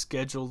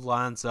schedule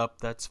lines up,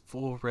 that's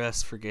full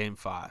rest for Game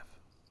 5.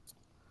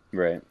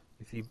 Right.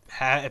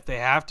 If they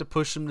have to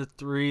push him to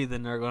 3,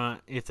 then they're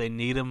gonna. If they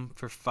need him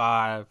for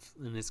 5,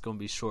 then it's gonna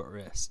be short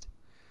rest.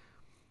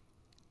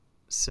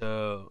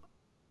 So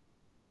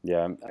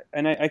Yeah,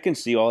 and I can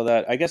see all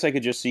that. I guess I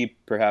could just see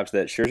perhaps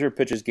that Scherzer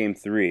pitches Game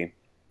 3,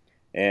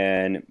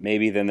 and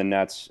maybe then the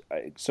Nats.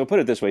 So put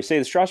it this way: say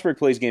the Strasburg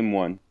plays Game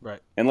 1, right,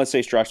 and let's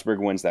say Strasburg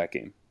wins that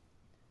game.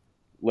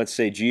 Let's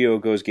say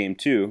Gio goes Game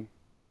 2,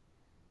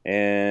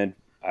 and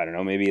I don't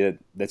know, maybe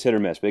that's hit or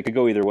miss, but it could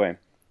go either way.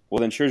 Well,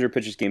 then Scherzer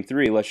pitches Game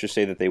 3. Let's just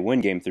say that they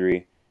win Game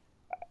 3.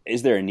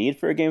 Is there a need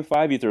for a Game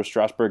 5? You throw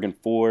Strasburg in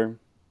 4,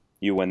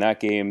 you win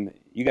that game,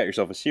 you got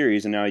yourself a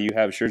series, and now you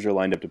have Scherzer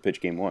lined up to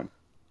pitch Game 1.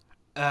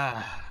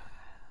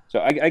 So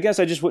I guess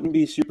I just wouldn't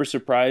be super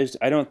surprised.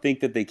 I don't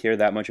think that they care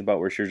that much about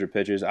where Scherzer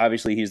pitches.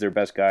 Obviously, he's their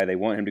best guy. They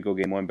want him to go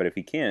Game 1, but if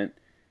he can't,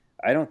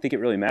 I don't think it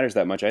really matters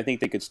that much. I think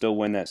they could still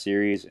win that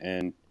series,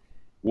 and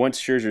once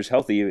Scherzer's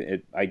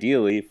healthy,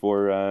 ideally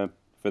for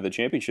the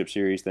championship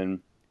series, then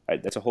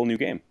that's a whole new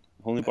game,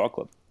 a whole new ball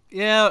club.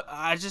 yeah.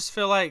 I just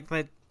feel like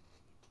that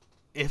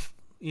if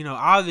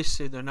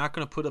obviously they're not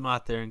going to put him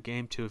out there in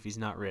Game 2 if he's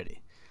not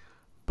ready,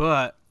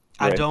 but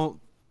Right.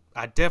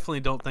 I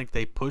definitely don't think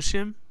they push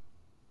him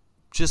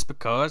just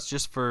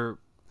for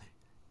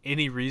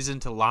any reason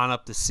to line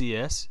up the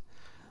CS.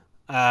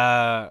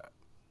 I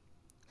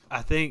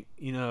think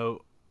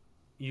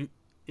if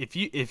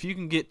you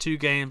can get 2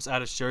 games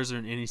out of Scherzer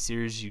in any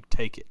series, you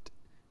take it.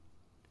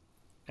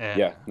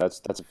 Yeah,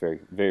 that's a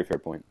very fair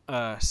point.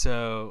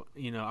 So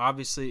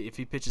obviously, if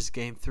he pitches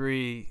Game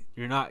 3,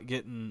 you're not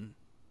getting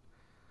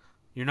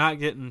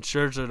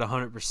Scherzer at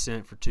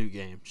 100% for 2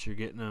 games. You're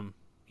getting him,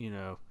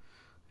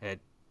 at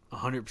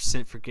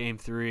 100% for Game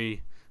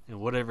 3 and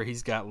whatever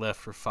he's got left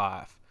for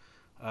 5.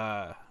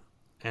 And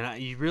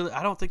I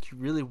don't think you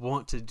really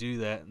want to do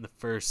that in the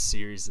first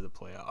series of the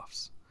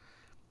playoffs.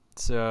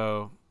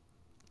 So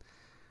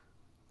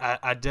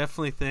I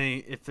definitely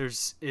think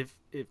if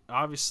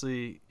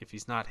obviously if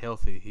he's not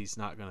healthy, he's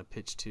not going to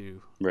pitch 2.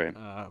 Right.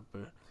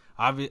 But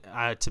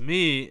to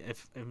me,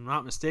 if I'm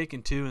not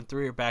mistaken, 2 and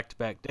 3 are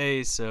back-to-back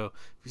days. So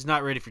if he's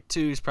not ready for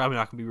 2, he's probably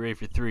not going to be ready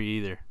for 3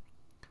 either.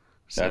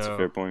 That's a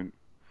fair point.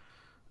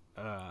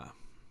 I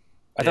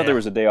Yeah. thought there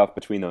was a day off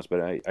between those, but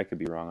I could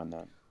be wrong on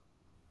that.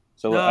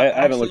 So No, I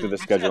haven't looked at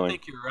the actually, scheduling. I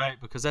think you're right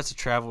because that's a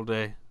travel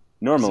day.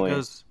 Normally,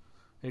 It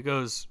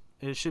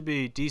should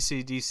be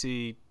DC,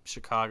 DC,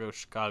 Chicago,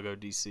 Chicago,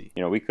 DC.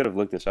 we could have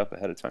looked this up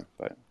ahead of time,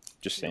 but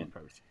just Yeah, saying.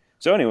 probably.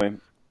 So anyway,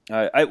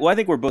 I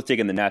think we're both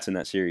taking the Nats in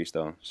that series,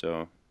 though.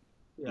 So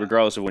Yeah.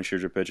 regardless of when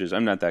Scherzer pitches,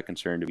 I'm not that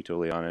concerned, to be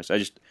totally honest.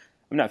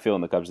 I'm not feeling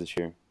the Cubs this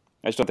year.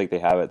 I just don't think they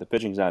have it. The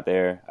pitching's not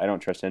there. I don't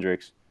trust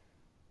Hendricks.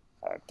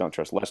 I don't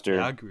trust Lester.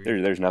 Yeah, I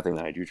agree. There's nothing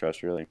that I do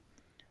trust, really.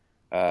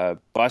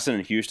 Boston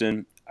and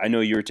Houston. I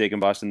know you were taking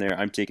Boston there.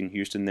 I'm taking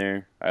Houston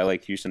there. I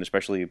like Houston,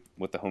 especially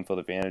with the home field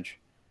advantage.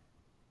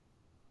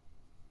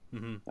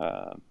 Mm-hmm.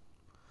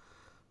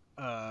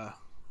 I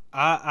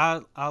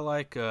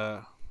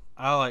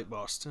like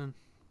Boston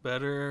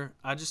better.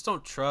 I just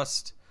don't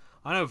trust.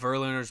 I know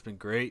Verlander's been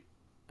great,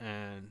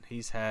 and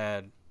he's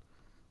had,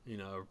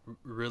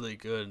 really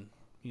good,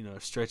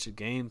 stretch of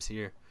games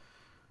here.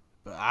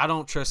 But I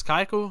don't trust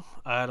Keuchel.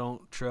 I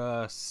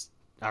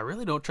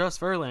really don't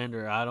trust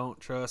Verlander. I don't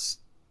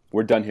trust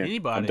We're done here.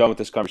 anybody. I'm done with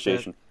this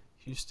conversation.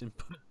 Houston.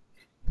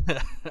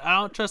 I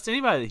don't trust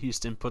anybody that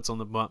Houston puts on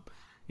the bump.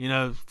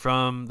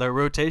 From their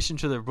rotation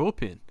to their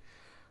bullpen.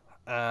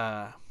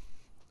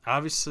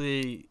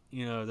 Obviously,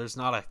 there's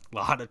not a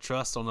lot of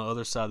trust on the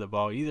other side of the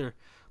ball either,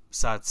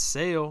 besides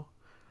Sale.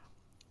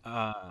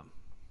 Do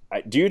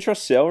you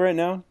trust Sale right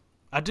now?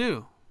 I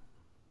do.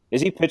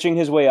 Is he pitching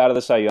his way out of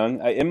the Cy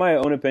Young? In my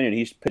own opinion,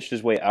 he's pitched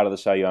his way out of the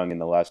Cy Young in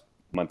the last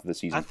month of the I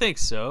season. think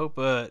so,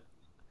 but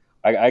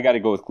I got to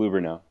go with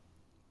Kluber now.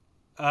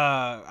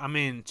 I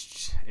mean,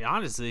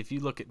 honestly, if you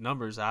look at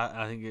numbers,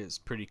 I think it's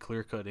pretty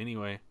clear cut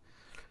anyway.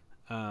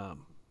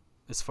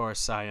 As far as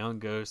Cy Young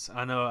goes,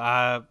 I know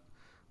I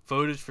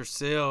voted for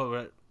Sale,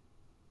 but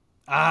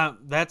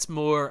that's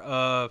more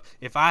of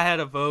if I had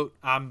a vote,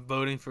 I'm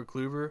voting for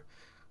Kluber,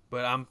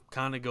 but I'm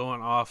kind of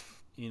going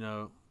off,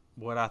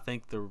 what I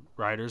think the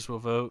writers will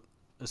vote.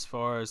 As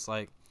far as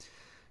like,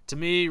 to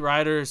me,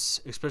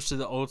 writers, especially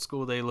the old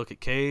school, they look at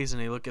Ks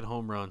and they look at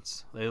home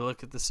runs. They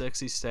look at the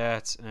sexy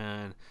stats,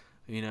 and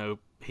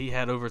he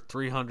had over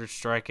 300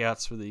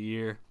 strikeouts for the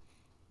year.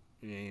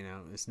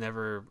 It's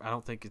never. I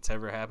don't think it's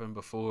ever happened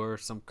before.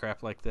 Some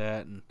crap like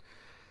that, and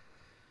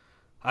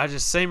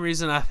same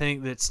reason I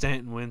think that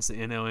Stanton wins the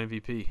NL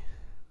MVP.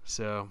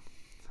 So,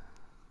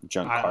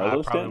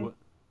 Giancarlo Stanton?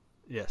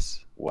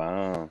 Yes.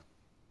 Wow.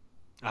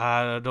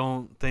 I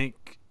don't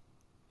think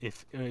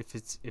if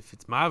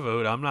it's my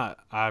vote,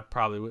 I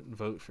probably wouldn't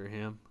vote for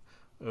him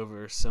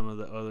over some of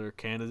the other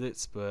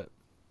candidates,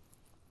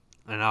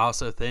 and I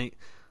also think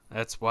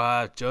that's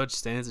why Judge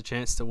stands a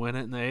chance to win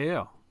it in the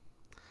AL.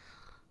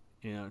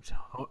 Yeah.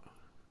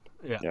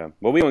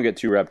 Well, we won't get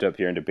too wrapped up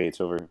here in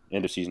debates over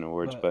end of season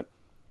awards, but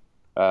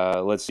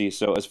let's see.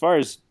 So as far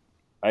as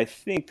I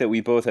think that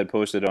we both had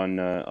posted on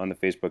the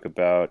Facebook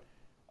about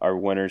our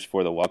winners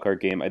for the wildcard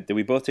game. Did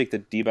we both take the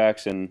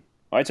D-backs and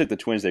I took the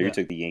Twins there. Yeah. You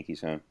took the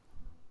Yankees, huh?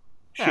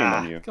 Shame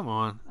on you. Come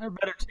on, they're a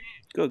better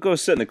team. Go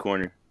sit in the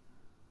corner.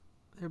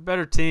 They're a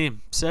better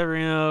team.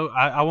 Severino,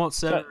 I want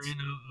Severino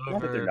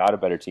over. They're not a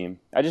better team.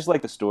 I just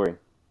like the story.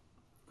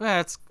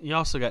 Well, you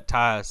also got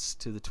ties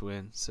to the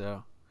Twins,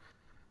 so.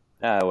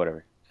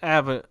 Whatever.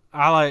 Yeah, but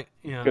I like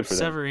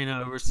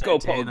Severino over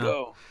Santana.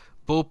 Go.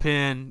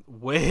 Bullpen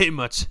way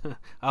much.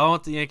 I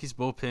want the Yankees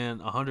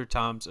bullpen 100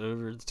 times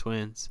over the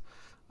Twins.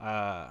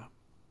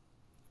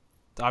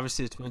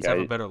 Obviously, the Twins have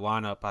a better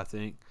lineup, I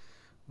think.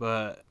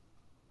 But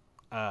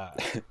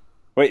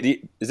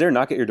wait, is there a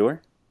knock at your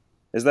door?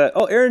 Is that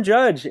Aaron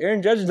Judge?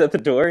 Aaron Judge is at the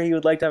door. He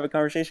would like to have a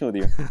conversation with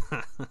you.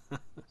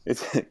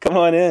 Come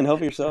on in,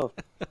 help yourself.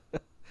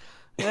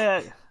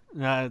 Yeah,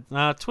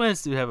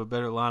 Twins do have a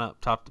better lineup,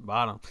 top to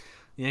bottom.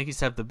 The Yankees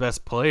have the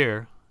best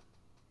player,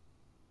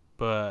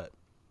 but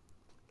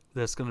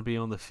that's going to be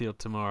on the field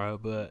tomorrow.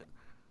 But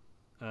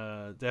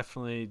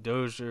definitely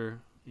Dozier,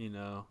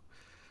 Yeah,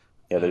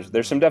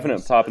 there's some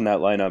definite pop in that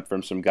lineup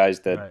from some guys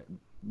that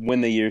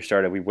when the year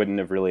started we wouldn't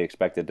have really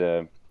expected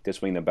to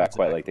swing them back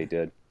quite like they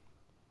did.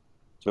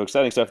 So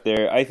exciting stuff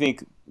there. I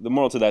think the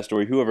moral to that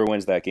story, whoever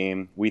wins that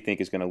game, we think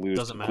is going to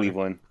lose to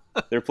Cleveland.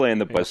 They're playing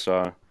the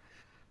buzzsaw.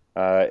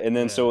 And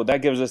then so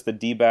that gives us the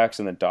D-backs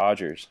and the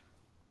Dodgers.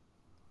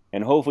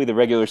 And hopefully the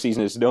regular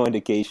season is no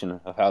indication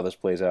of how this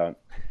plays out.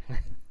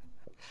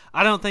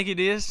 I don't think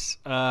it is.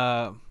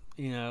 I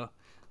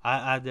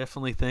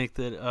definitely think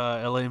that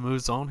LA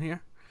moves on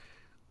here.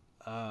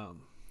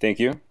 Thank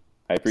you.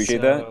 I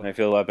appreciate that. I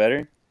feel a lot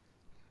better.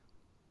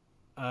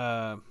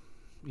 They're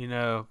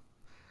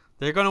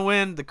going to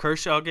win the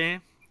Kershaw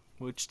game,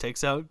 which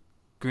takes out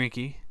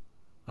Greinke.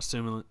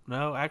 Assuming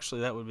no,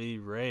 actually that would be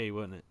Ray,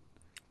 wouldn't it?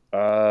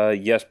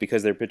 Yes,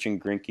 because they're pitching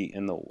Greinke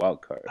in the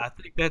wild card. I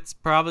think that's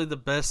probably the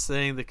best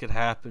thing that could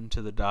happen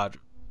to the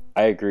Dodgers.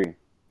 I agree.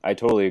 I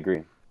totally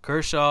agree.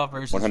 Kershaw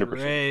versus 100%.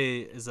 Ray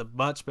is a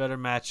much better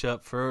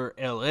matchup for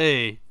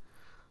LA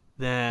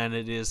than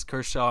it is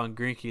Kershaw and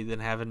Greinke than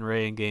having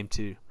Ray in Game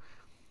 2.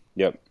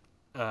 Yep.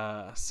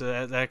 So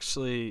that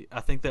actually,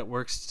 I think that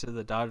works to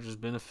the Dodgers'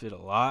 benefit a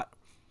lot.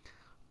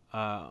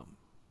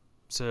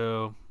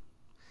 So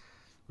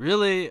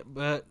really,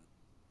 but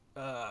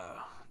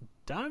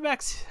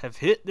Diamondbacks have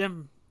hit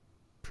them,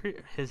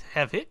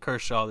 have hit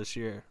Kershaw this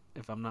year,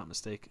 if I'm not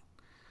mistaken.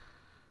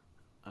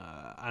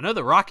 I know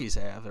the Rockies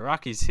have. The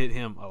Rockies hit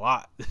him a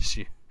lot this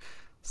year.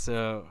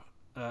 So,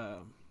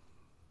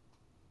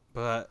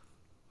 but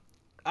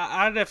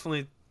I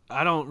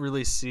don't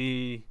really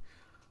see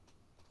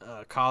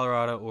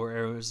Colorado or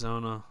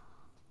Arizona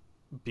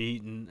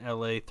beating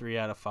LA 3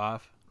 out of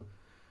 5,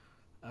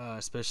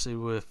 especially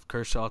with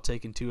Kershaw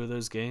taking 2 of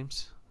those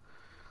games.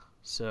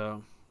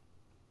 So,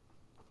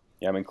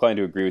 yeah, I'm inclined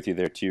to agree with you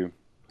there too.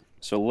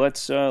 So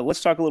let's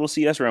talk a little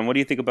CS round. What do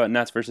you think about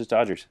Nats versus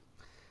Dodgers?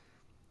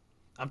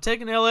 I'm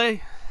taking LA.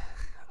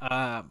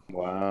 Wow.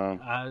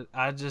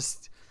 I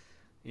just,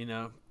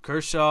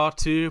 Kershaw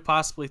 2,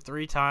 possibly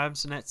 3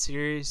 times in that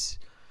series.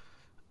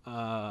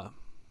 And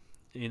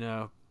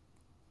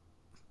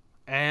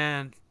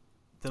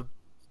the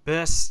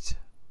best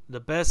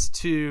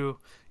 2,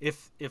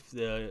 if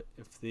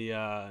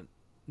the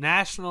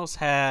Nationals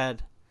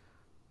had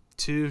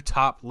 2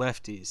 top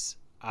lefties,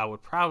 I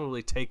would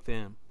probably take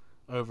them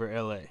over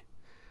LA.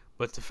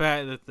 But the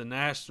fact that the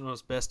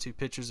Nationals' best 2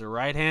 pitchers are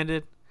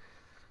right-handed,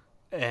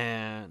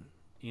 and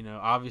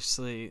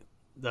obviously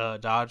the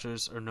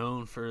Dodgers are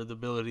known for the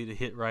ability to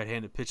hit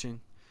right-handed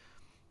pitching.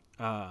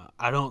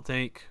 I don't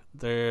think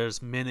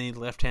there's many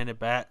left-handed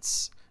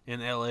bats in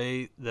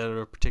LA that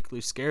are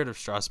particularly scared of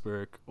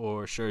Strasburg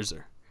or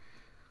Scherzer.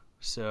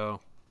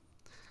 So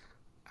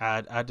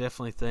I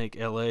definitely think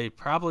LA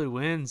probably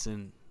wins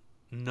in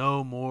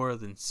no more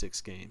than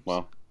 6 games.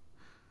 Wow.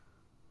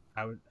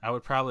 I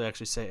would probably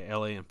actually say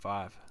LA in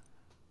 5.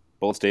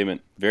 Bold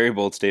statement. Very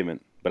bold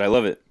statement. But I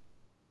love it.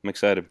 I'm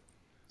excited.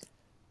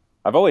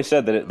 I've always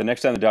said that the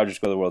next time the Dodgers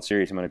go to the World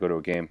Series, I'm going to go to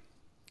a game.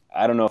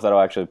 I don't know if that'll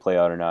actually play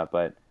out or not,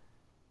 but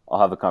I'll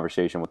have a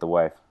conversation with the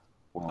wife.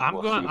 I'm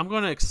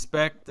going to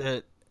expect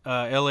that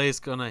LA is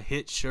going to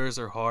hit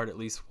Scherzer hard at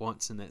least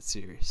once in that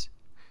series.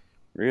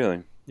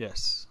 Really?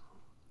 Yes.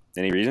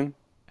 Any reason?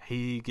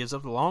 He gives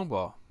up the long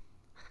ball.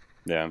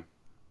 Yeah.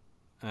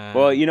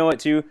 Well, you know what,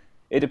 too?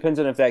 It depends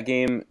on if that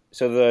game...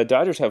 So the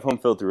Dodgers have home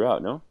field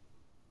throughout, no?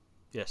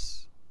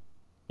 Yes.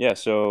 Yeah,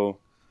 so...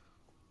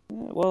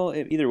 Well,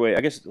 either way,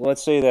 I guess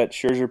let's say that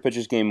Scherzer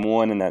pitches game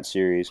 1 in that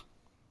series.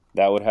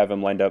 That would have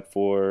him lined up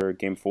for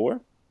game 4?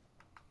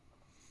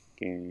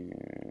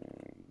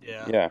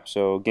 Yeah,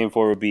 so game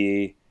 4 would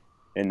be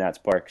in Nats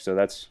Park. So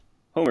that's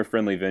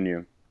homer-friendly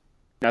venue.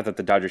 Not that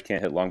the Dodgers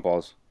can't hit long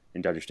balls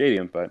in Dodger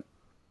Stadium, but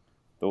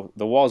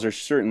the walls are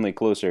certainly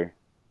closer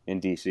in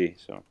D.C.,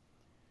 so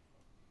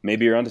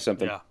maybe you're onto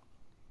something. Yeah.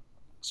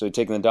 So you're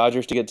taking the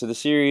Dodgers to get to the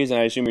series, and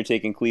I assume you're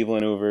taking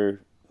Cleveland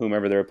over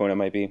whomever their opponent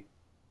might be.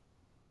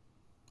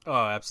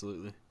 Oh,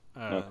 absolutely.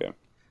 Okay.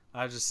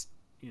 I just,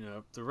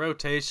 the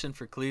rotation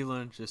for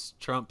Cleveland just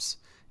trumps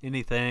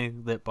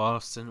anything that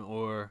Boston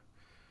or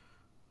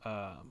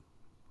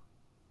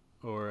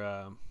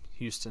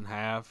Houston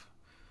have.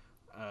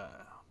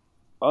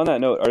 On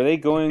that note, are they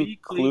going to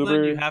beat Cleveland?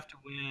 Kluber? You have to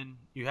win.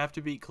 You have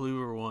to beat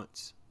Kluber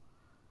once.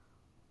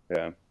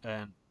 Yeah.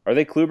 And are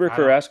they Kluber,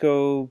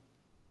 Carrasco,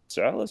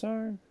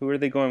 Salazar? Who are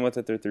they going with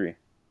at their 3?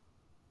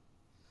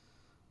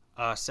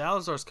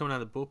 Salazar's coming out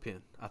of the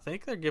bullpen. I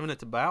think they're giving it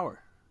to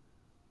Bauer.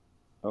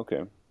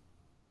 Okay.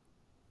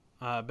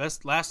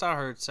 Last I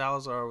heard,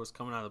 Salazar was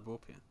coming out of the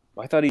bullpen.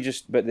 I thought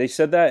but they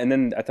said that, and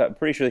then I'm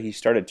pretty sure he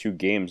started 2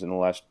 games in the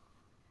last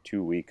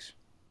 2 weeks.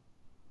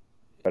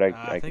 But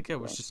I think it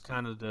was just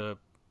kind of to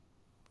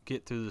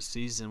get through the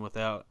season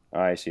without.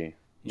 I see.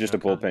 Just a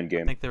bullpen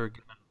game. I think they were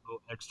giving a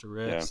little extra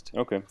rest.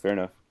 Yeah. Okay, fair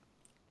enough.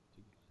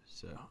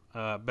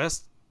 So,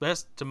 best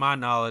to my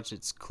knowledge,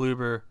 it's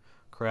Kluber,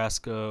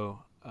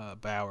 Carrasco,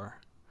 Bauer,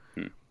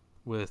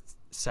 with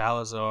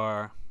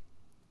Salazar,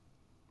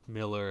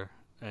 Miller,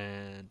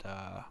 and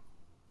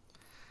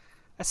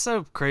that's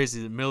so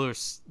crazy that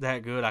Miller's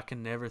that good. I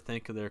can never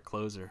think of their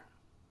closer,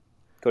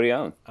 Cody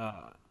Allen.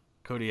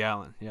 Cody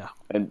Allen, yeah.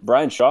 And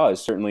Brian Shaw is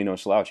certainly no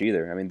slouch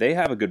either. I mean, they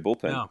have a good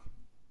bullpen. No.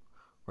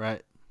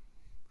 Right.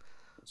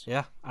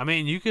 Yeah. I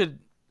mean, you could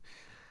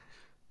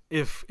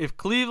if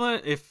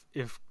Cleveland if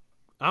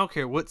I don't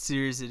care what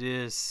series it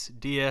is,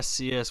 DS,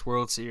 CS,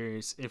 World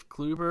Series, if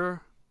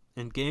Kluber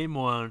in game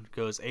 1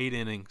 goes 8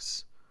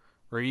 innings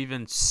or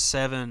even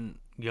 7,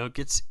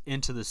 gets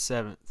into the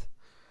 7th,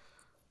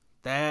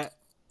 that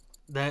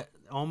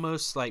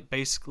almost like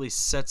basically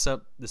sets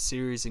up the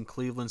series in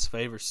Cleveland's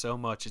favor so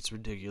much it's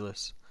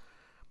ridiculous.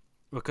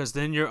 Because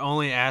then you're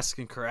only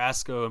asking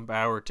Carrasco and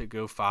Bauer to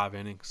go 5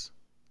 innings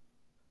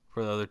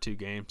for the other 2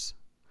 games.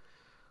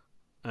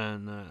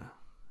 And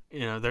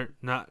they're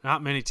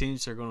not many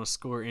teams are going to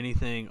score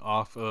anything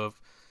off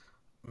of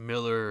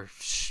Miller,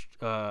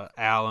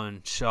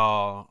 Allen,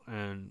 Shaw,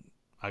 and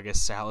I guess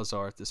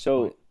Salazar at this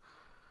point. So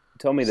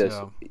tell me this.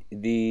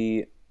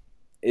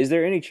 Is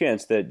there any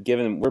chance that,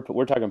 given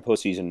we're talking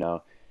postseason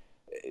now,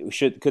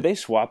 could they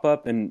swap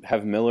up and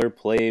have Miller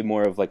play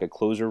more of like a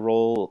closer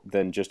role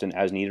than just an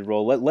as needed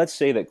role? Let's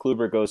say that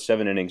Kluber goes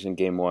 7 innings in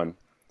game 1,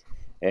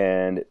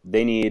 and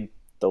they need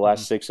the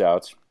last 6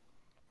 outs.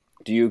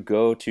 Do you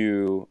go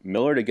to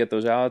Miller to get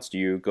those outs? Do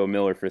you go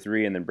Miller for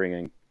 3 and then bring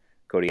in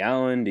Cody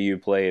Allen? Do you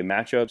play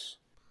matchups?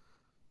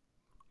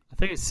 I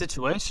think it's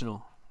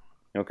situational.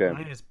 Okay. I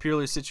think it's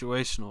purely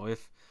situational.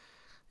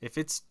 If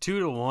it's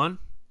 2-1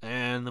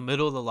 and the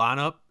middle of the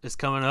lineup is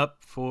coming up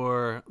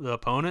for the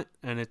opponent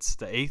and it's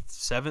the 8th,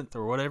 7th,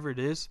 or whatever it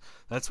is,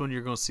 that's when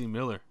you're going to see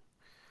Miller.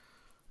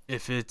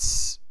 If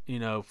it's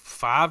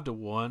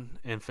 5-1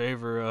 in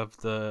favor of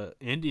the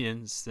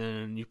Indians,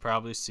 then you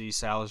probably see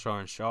Salazar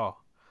and Shaw.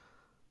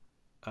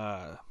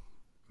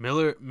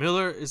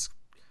 Miller is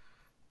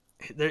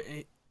there.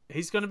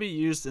 He's going to be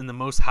used in the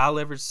most high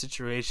leverage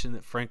situation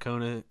that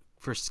Francona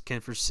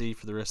can foresee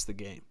for the rest of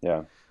the game.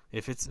 Yeah.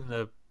 If it's in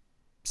the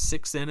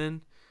 6th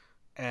inning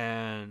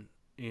and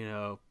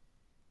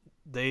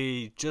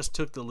they just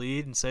took the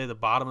lead and say the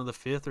bottom of the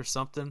 5th or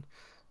something,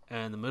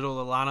 and the middle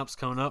of the lineup's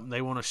coming up and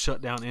they want to shut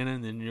down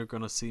inning, then you're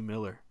going to see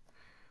Miller.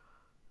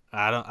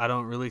 I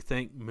don't really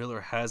think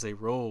Miller has a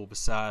role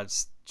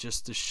besides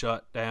just to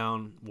shut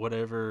down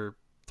whatever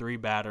 3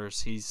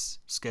 batters he's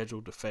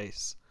scheduled to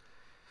face.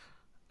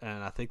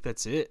 And I think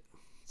that's it.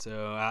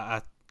 So,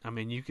 I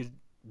mean, you could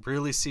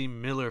really see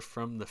Miller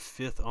from the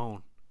 5th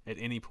on at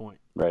any point.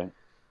 Right.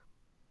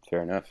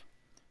 Fair enough.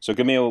 So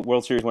give me a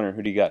World Series winner.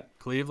 Who do you got?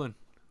 Cleveland.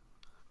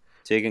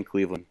 Taking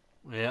Cleveland.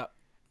 Yeah.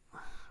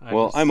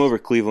 I'm over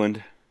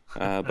Cleveland,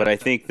 but I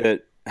think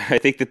that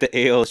the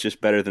AL is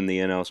just better than the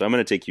NL, so I'm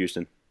going to take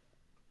Houston.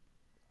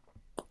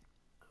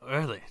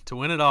 Really? To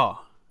win it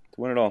all?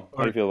 to win it all.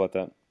 How do you feel about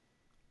that?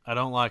 I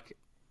don't like it.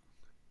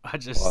 I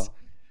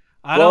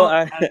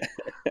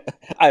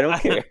I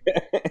don't care.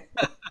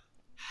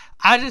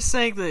 I just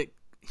think that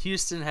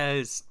Houston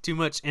has too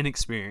much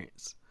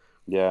inexperience.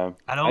 Yeah.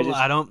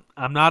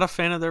 I'm not a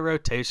fan of their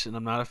rotation.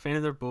 I'm not a fan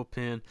of their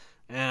bullpen,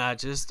 and I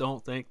just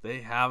don't think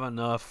they have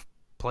enough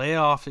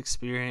playoff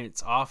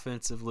experience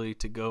offensively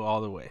to go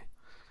all the way.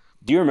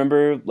 Do you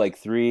remember like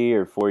 3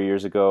 or 4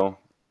 years ago?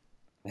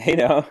 Hey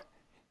now,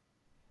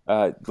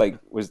 like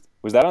was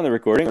that on the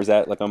recording or was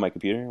that like on my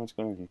computer? What's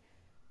going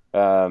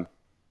on here?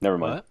 Never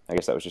mind. What? I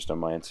guess that was just on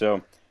mine.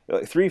 So,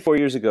 like 3-4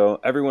 years ago,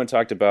 everyone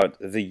talked about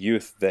the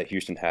youth that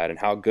Houston had and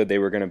how good they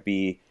were going to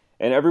be,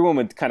 and everyone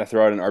would kind of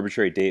throw out an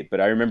arbitrary date.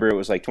 But I remember it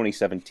was like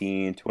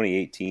 2017,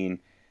 2018,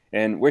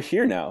 and we're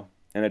here now.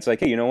 And it's like,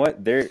 hey, you know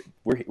what?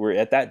 We're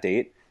at that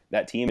date.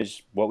 That team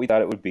is what we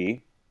thought it would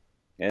be,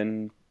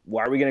 and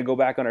why are we going to go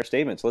back on our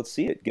statements? Let's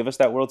see it. Give us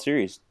that World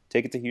Series.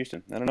 Take it to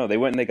Houston. I don't know. They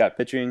went and they got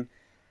pitching.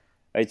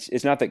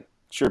 It's not that,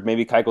 sure,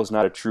 maybe Keuchel's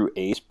not a true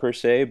ace per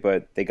se,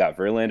 but they got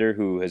Verlander,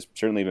 who has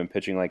certainly been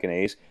pitching like an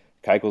ace.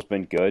 Keuchel's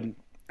been good.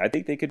 I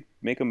think they could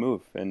make a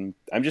move, and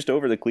I'm just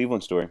over the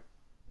Cleveland story.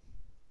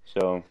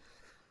 So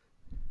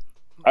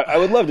I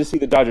would love to see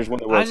the Dodgers win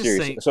the World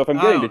Series. So if I'm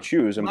getting to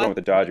choose, I'm going with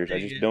the Dodgers. I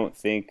just don't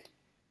think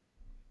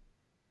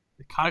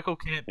Keuchel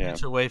can't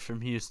pitch away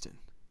from Houston.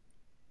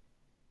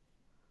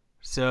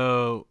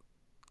 So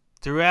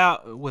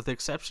throughout, with the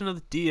exception of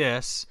the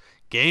DS,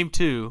 Game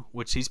 2,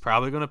 which he's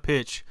probably going to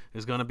pitch,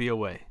 is going to be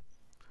away.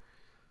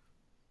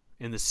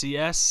 In the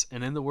CS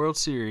and in the World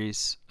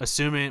Series,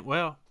 assuming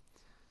World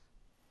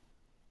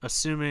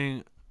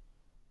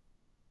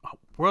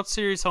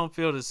Series home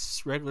field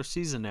is regular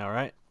season now,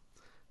 right?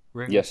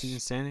 Regular season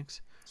standings.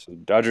 So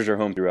Dodgers are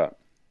home throughout,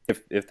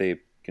 if they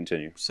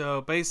continue.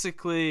 So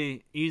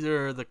basically,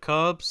 either the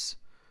Cubs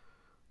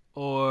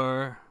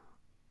or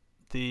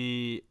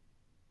the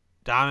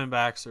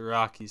Diamondbacks or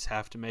Rockies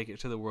have to make it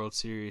to the World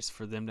Series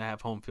for them to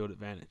have home field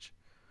advantage.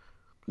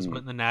 Because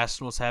wouldn't the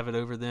Nationals have it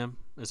over them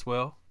as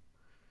well?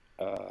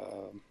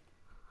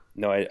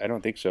 No, I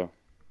don't think so.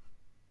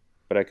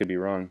 But I could be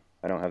wrong.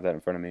 I don't have that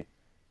in front of me.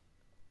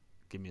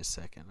 Give me a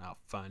second. I'll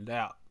find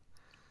out.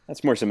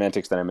 That's more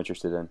semantics than I'm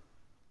interested in.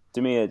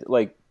 To me,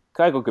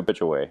 Keuchel could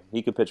pitch away.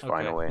 He could pitch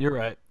fine away. You're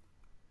right.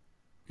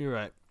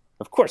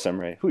 Of course I'm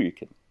right. Who are you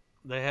kidding?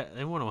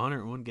 They won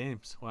 101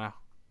 games. Wow.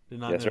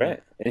 That's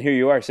right. And here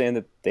you are saying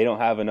that they don't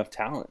have enough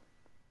talent.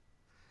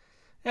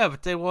 Yeah,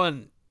 but they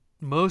won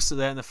most of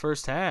that in the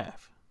first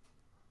half.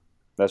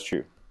 That's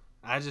true.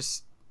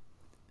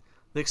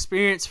 The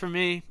experience for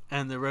me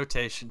and the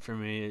rotation for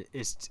me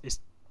is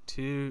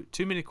too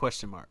many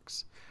question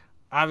marks.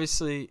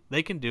 Obviously,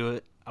 they can do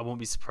it. I won't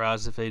be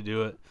surprised if they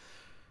do it.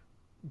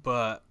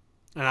 But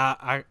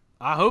I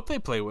hope they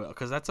play well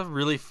because that's a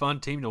really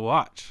fun team to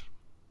watch.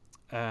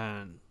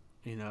 And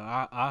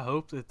I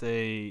hope that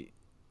they.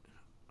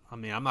 I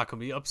mean, I'm not going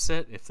to be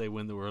upset if they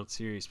win the World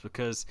Series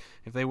because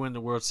if they win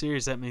the World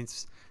Series, that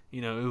means,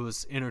 it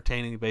was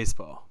entertaining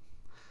baseball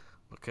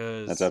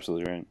because that's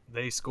absolutely right.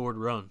 They scored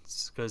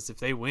runs because if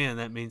they win,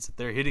 that means that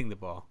they're hitting the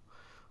ball.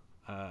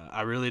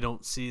 I really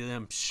don't see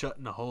them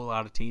shutting a whole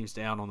lot of teams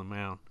down on the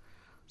mound.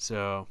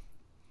 So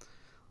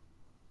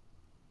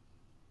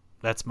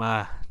that's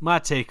my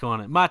take on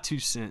it, my 2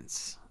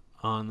 cents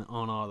on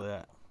all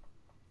that.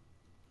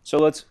 So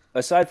let's,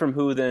 aside from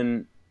who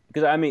then,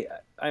 because I mean,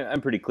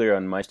 I'm pretty clear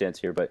on my stance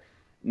here, but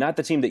not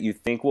the team that you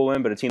think will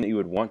win, but a team that you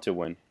would want to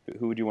win.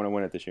 Who would you want to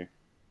win it this year?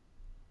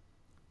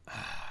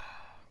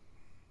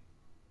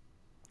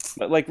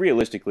 But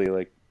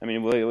realistically,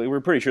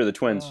 we're pretty sure the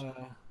Twins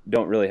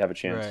don't really have a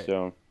chance. Right.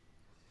 So,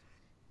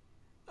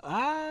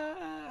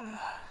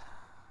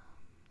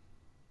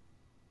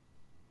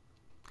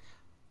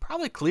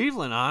 probably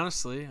Cleveland.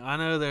 Honestly, I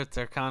know that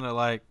they're kind of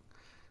like.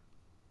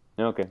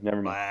 Okay,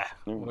 never mind.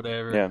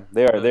 Whatever. Yeah,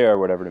 they are. They are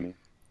whatever to me.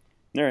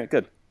 All right,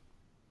 good.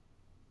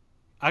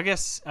 I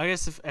guess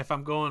if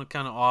I'm going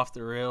kind of off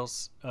the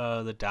rails,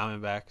 the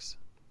Diamondbacks.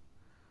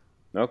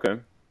 Okay.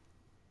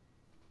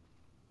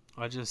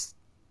 I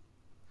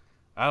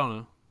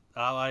don't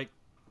know.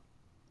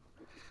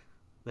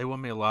 They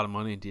won me a lot of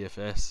money in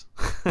DFS.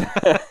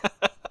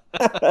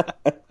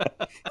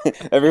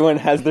 Everyone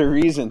has their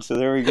reason, so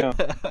there we go.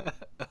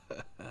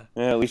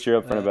 Yeah, at least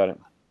you're upfront about it.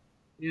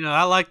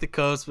 I like the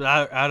Cubs,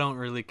 but I don't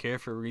really care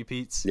for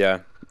repeats.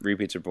 Yeah,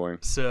 repeats are boring.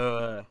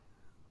 So,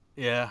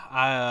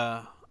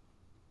 I'm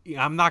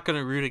not going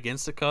to root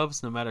against the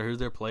Cubs no matter who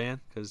they're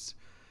playing because,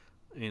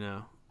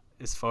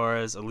 as far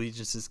as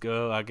allegiances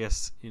go, I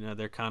guess,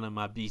 they're kind of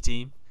my B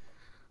team.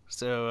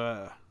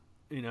 So,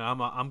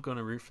 I'm going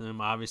to root for them.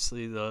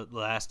 Obviously, the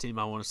last team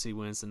I want to see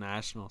wins the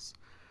Nationals.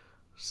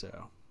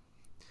 So,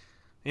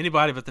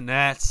 anybody but the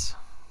Nats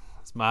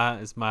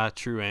is my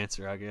true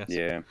answer, I guess.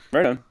 Yeah,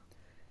 right on.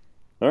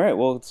 All right,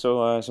 well,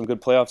 so some good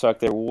playoff talk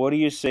there. What do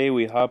you say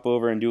we hop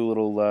over and do a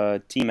little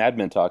team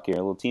admin talk here, a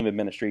little team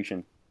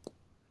administration?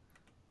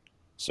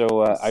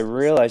 So I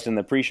realized in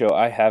the pre-show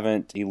I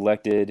haven't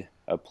elected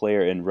a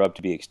player in Rub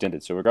to be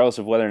extended. So regardless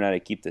of whether or not I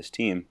keep this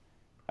team,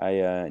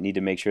 I need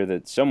to make sure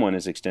that someone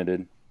is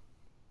extended,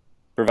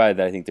 provided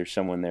that I think there's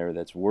someone there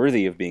that's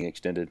worthy of being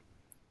extended.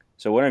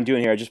 So what I'm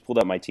doing here, I just pulled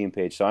up my team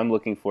page. So I'm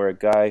looking for a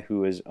guy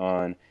who is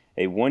on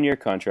a 1-year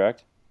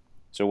contract.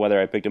 So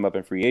whether I picked him up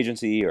in free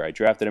agency or I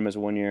drafted him as a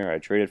 1-year or I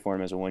traded for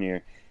him as a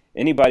 1-year,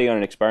 anybody on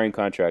an expiring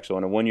contract, so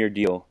on a 1-year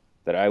deal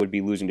that I would be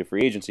losing to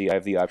free agency, I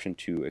have the option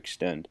to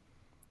extend.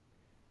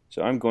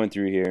 So I'm going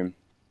through here.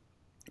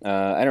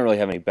 I don't really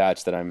have any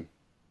bats that I'm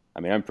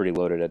pretty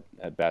loaded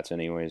at bats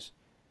anyways.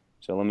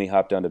 So let me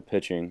hop down to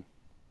pitching.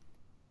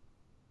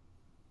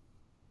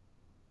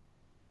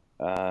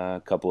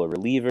 A couple of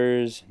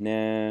relievers.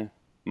 Nah.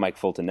 Mike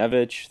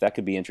Foltynewicz. That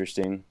could be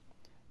interesting.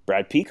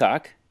 Brad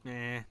Peacock.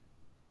 Nah.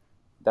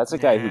 That's a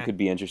guy who could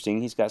be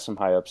interesting. He's got some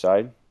high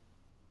upside.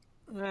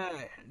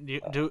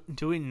 Do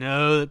we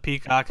know that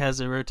Peacock has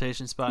a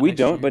rotation spot? We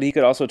don't, but he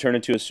could also turn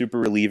into a super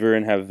reliever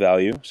and have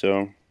value.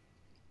 So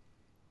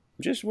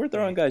we're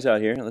throwing guys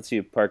out here. Let's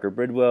see, Parker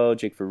Bridwell,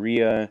 Jake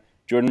Faria,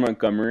 Jordan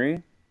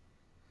Montgomery.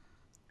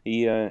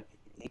 He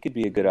could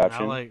be a good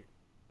option. I like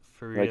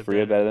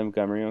Faria, better than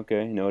Montgomery.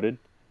 Okay, noted.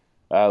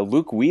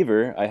 Luke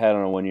Weaver, I had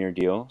on a 1-year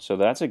deal, so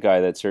that's a guy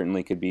that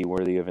certainly could be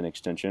worthy of an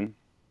extension.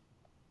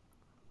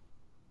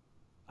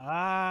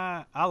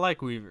 I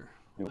like Weaver.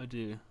 I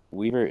do.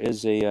 Weaver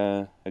is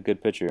a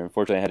good pitcher.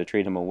 Unfortunately, I had to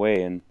trade him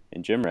away in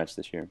gym rats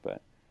this year.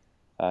 But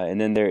and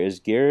then there is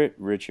Garrett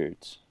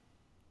Richards.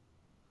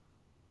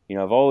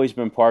 I've always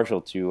been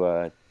partial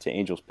to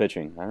Angels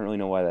pitching. I don't really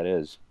know why that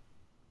is.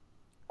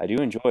 I do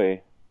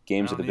enjoy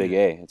games at the Big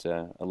A. It's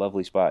a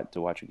lovely spot to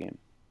watch a game.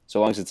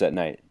 So long as it's at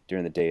night.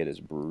 During the day, it is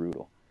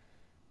brutal.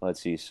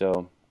 Let's see.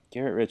 So,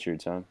 Garrett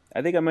Richards, huh?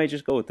 I think I might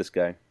just go with this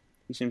guy.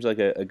 He seems like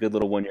a good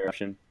little 1-year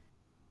option.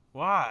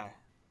 Why?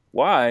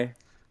 Why?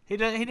 He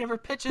never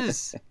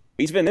pitches.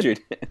 He's been injured.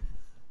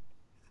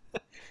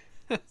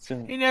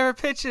 He never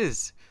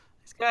pitches.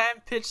 This guy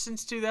hasn't pitched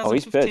since 2015. Oh,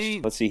 he's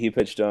pitched. Let's see. He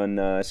pitched on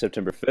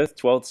September 5th,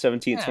 12th,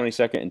 17th,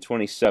 22nd, and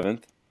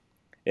 27th.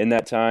 In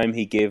that time,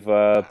 he gave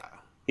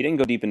up. He didn't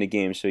go deep into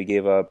games, so he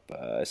gave up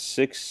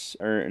 7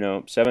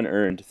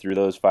 earned through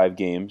those 5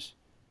 games.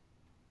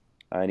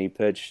 And he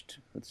pitched,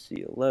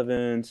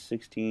 11,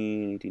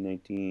 16, 18,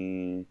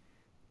 19,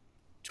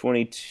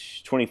 20,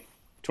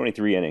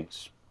 23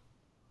 innings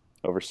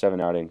over 7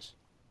 outings.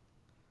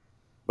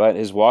 But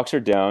his walks are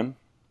down.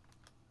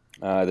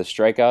 The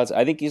strikeouts,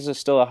 I think he's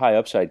still a high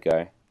upside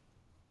guy.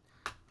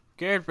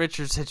 Garrett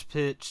Richards has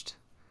pitched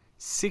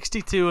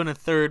 62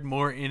 1/3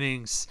 more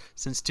innings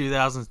since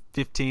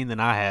 2015 than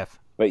I have.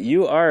 But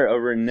you are a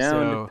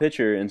renowned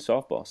pitcher in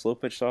softball, slow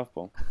pitch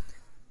softball.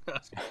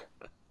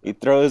 He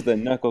throws the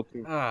knuckle.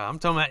 I'm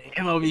talking about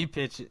MLB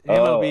pitch,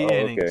 MLB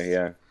innings.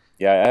 Okay,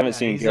 yeah. I haven't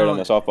seen Garrett on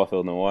the softball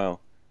field in a while.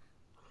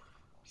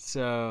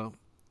 So,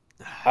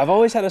 I've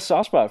always had a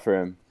soft spot for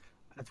him.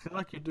 I feel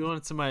like you're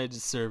doing somebody a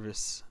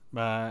disservice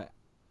by.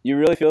 You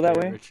really feel that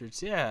way?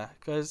 Richards, yeah,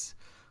 because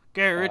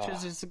Garrett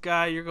Richards is the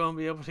guy you're going to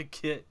be able to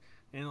get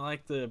in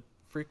like the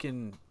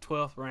freaking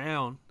 12th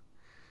round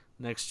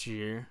next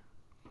year,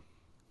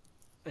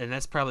 and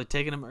that's probably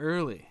taking him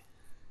early.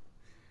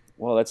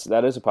 Well,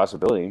 that is a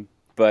possibility,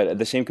 but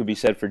the same could be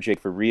said for Jake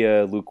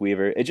Faria, Luke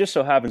Weaver. It just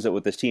so happens that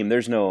with this team,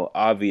 there's no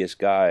obvious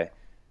guy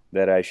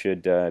that I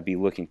should be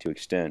looking to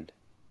extend.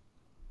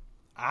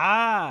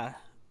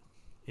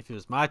 If it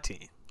was my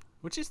team,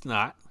 which it's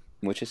not.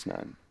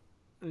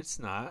 It's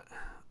not.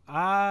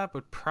 I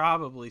would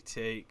probably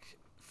take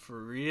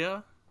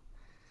Faria.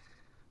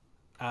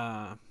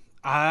 I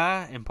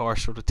am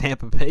partial to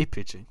Tampa Bay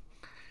pitching.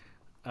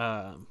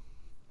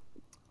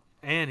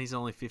 And he's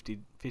only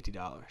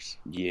 $50.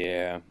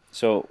 Yeah.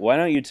 So why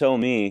don't you tell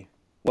me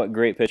what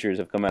great pitchers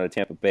have come out of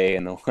Tampa Bay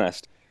in the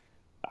last,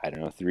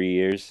 3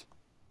 years?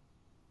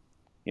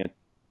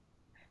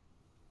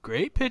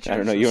 Great pitchers. I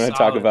don't know. You want to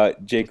talk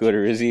about Jake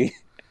Odorizzi?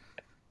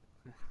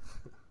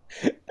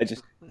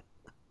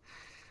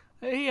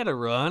 He had a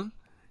run.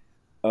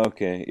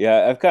 Okay.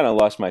 Yeah, I've kind of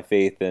lost my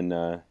faith in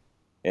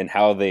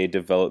how they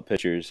develop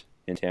pitchers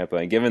in Tampa.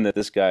 And given that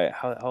this guy,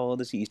 how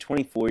old is he? He's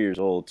 24 years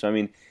old.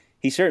 So,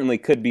 he certainly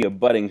could be a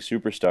budding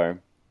superstar.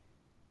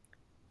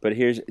 But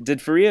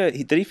did Faria,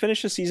 did he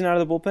finish the season out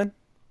of the bullpen?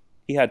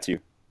 He had to.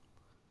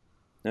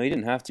 No, he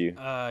didn't have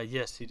to.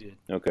 Yes, he did.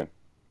 Okay.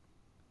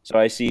 So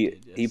I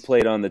see he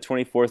played on the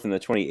 24th and the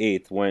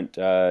 28th, went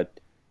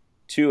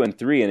 2 and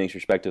 3 innings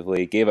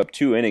respectively, gave up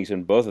 2 innings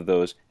in both of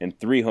those, and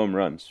 3 home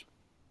runs.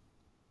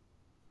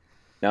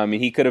 Now,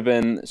 he could have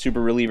been super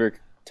reliever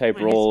type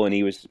role, and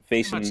he was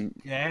facing.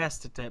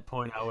 Gassed at that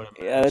point, I would have.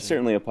 Yeah, that's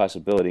certainly a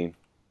possibility.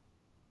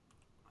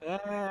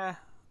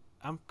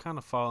 I'm kind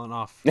of falling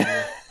off. No,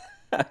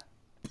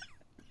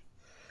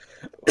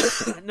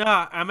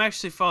 I'm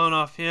actually falling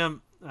off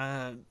him.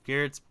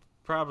 Garrett's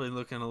probably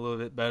looking a little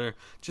bit better,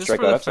 just for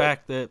the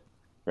fact that.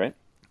 Right?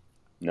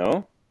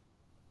 No.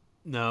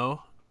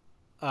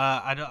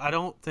 I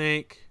don't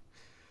think.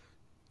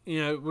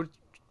 We're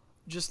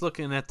just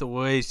looking at the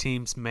way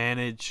teams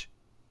manage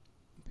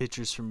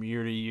pitchers from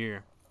year to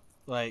year.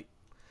 Like,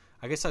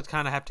 I guess I'd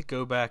kind of have to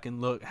go back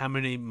and look how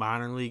many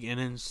minor league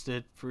innings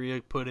did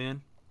Faria put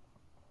in.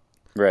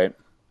 Right.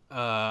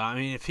 I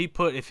mean, if he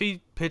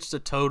pitched a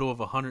total of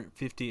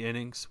 150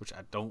 innings, which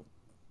I don't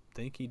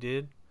think he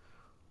did,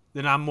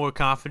 then I'm more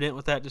confident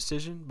with that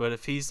decision. But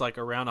if he's like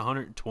around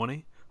 120,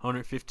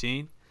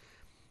 115,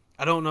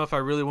 I don't know if I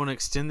really want to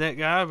extend that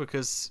guy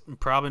because I'm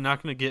probably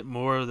not going to get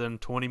more than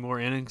 20 more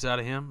innings out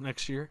of him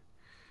next year.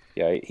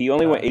 Yeah, he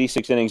only went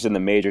 86 innings in the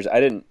majors.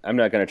 I'm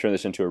not going to turn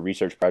this into a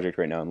research project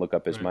right now and look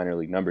up his minor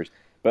league numbers.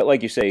 But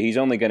like you say, he's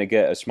only going to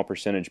get a small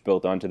percentage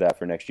built onto that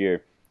for next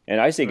year.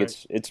 And I think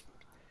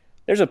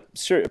there's a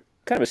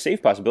kind of a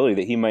safe possibility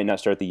that he might not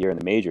start the year in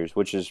the majors,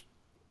 which is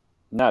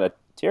not a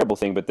terrible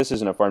thing. But this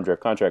isn't a farm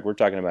draft contract. We're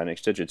talking about an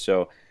extension.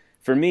 So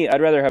for me, I'd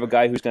rather have a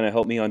guy who's going to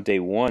help me on day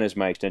one as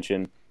my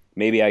extension.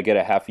 Maybe I get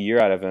a half a year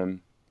out of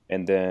him,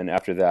 and then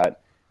after that,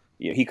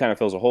 he kind of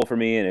fills a hole for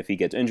me, and if he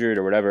gets injured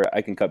or whatever,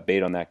 I can cut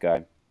bait on that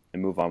guy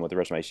and move on with the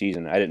rest of my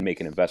season. I didn't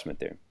make an investment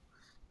there.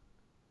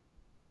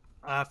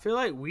 I feel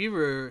like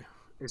Weaver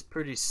is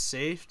pretty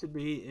safe to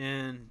be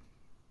in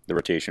the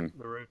rotation,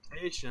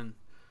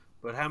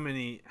 but how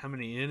many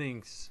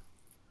innings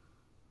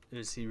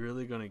is he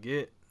really going to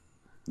get?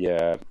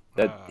 Yeah,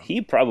 he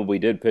probably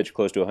did pitch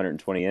close to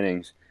 120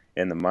 innings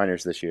in the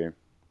minors this year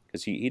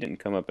because he didn't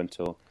come up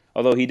until,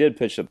 although he did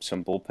pitch up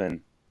some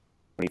bullpen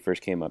when he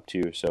first came up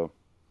too, so.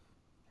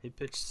 He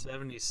pitched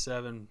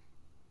 77.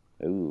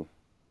 Ooh.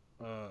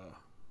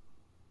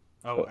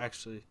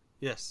 Actually,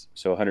 yes.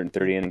 So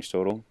 130 innings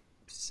total?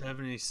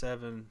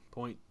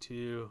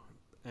 77.2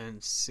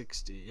 and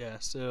 60. Yeah,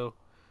 so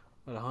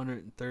about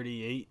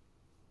 138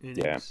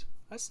 innings.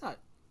 Yeah.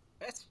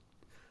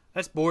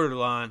 That's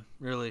borderline,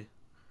 really.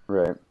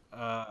 Right.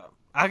 I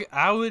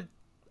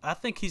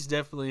think he's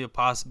definitely a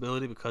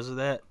possibility because of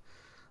that.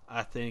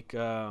 I think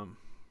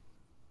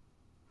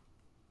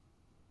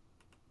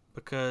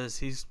because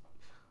he's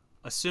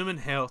assuming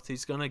health,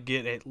 he's going to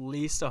get at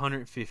least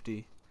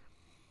 150.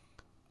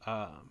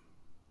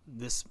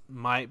 This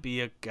might be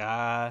a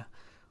guy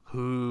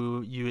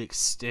who you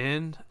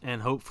extend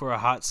and hope for a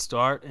hot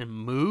start and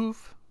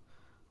move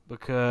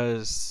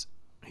because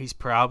he's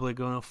probably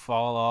going to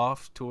fall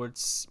off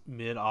towards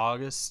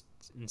mid-August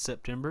in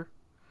September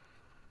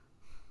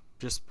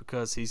just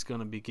because he's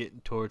going to be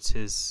getting towards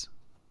his,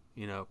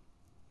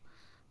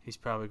 he's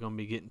probably going to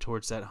be getting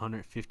towards that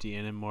 150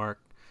 inning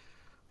mark.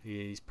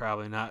 He's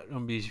probably not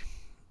going to be,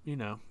 you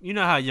know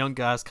how young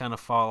guys kind of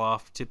fall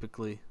off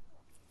typically.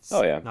 It's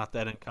not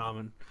that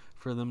uncommon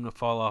for them to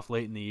fall off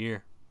late in the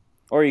year.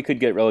 Or you could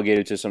get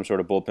relegated to some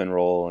sort of bullpen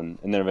role and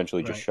then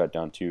eventually just shut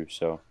down too.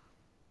 So,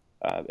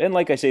 and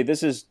like I say,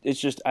 it's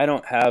just I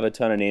don't have a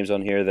ton of names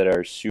on here that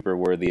are super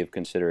worthy of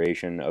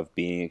consideration of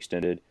being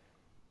extended.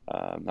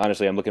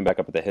 Honestly, I'm looking back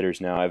up at the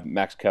hitters now. I have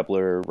Max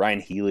Kepler,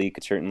 Ryan Healy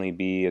could certainly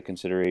be a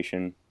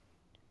consideration.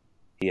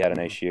 He had a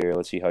nice year.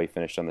 Let's see how he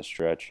finished on the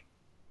stretch.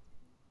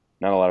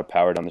 Not a lot of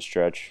power down the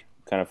stretch.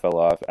 Kind of fell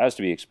off, as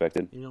to be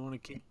expected. You don't want to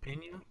keep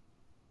Pena?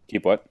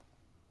 Keep what?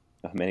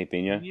 Manny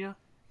Pena? Yeah,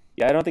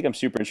 I don't think I'm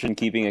super interested in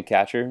keeping a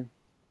catcher.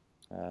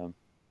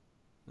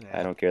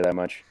 I don't care that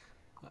much.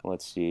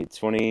 Let's see.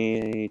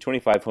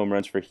 25 home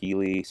runs for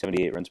Healy,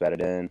 78 runs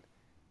batted in.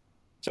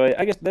 So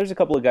I guess there's a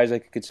couple of guys I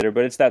could consider,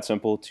 but it's that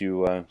simple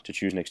to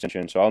choose an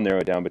extension. So I'll narrow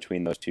it down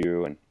between those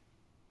two, and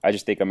I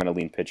just think I'm going to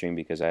lean pitching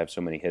because I have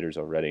so many hitters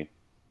already.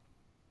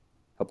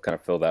 Help kind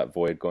of fill that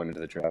void going into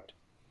the draft.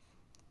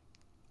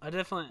 I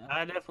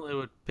definitely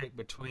would pick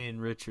between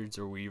Richards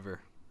or Weaver.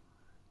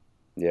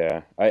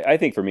 Yeah, I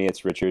think for me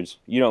it's Richards.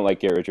 You don't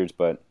like Garrett Richards,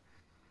 but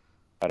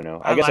I don't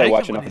know. I guess I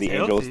watch enough of the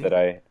Angels that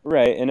I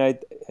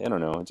don't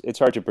know. It's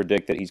hard to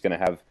predict that he's going to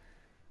have,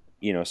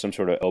 some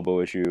sort of elbow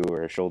issue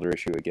or a shoulder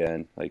issue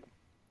again. Like,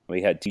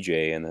 he had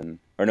TJ and then,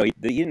 or no, he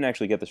didn't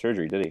actually get the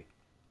surgery, did he?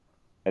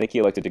 I think he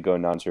elected to go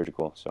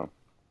non-surgical. So.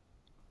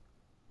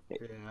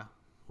 Yeah,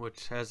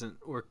 which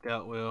hasn't worked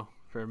out well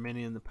for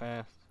many in the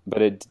past.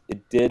 But it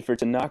did for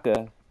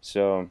Tanaka.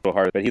 So a little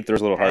hard, but he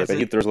throws a little harder. But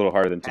he throws a little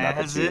harder than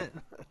Tanaka too.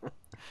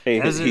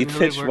 He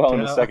pitched really well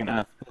in the second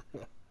half.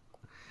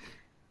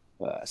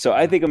 So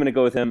I think I'm going to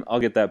go with him. I'll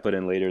get that put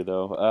in later,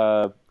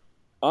 though.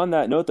 On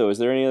that note, though, is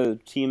there any other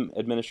team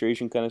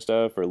administration kind of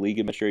stuff or league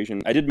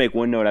administration? I did make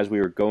one note as we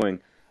were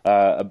going,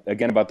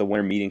 again, about the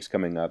winter meetings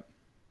coming up.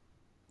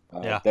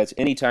 That's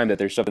any time that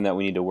there's something that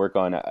we need to work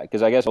on.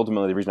 Because I guess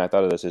ultimately the reason I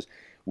thought of this is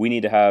we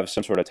need to have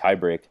some sort of tie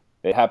break.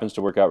 It happens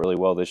to work out really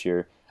well this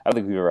year. I don't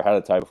think we've ever had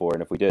a tie before,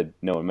 and if we did,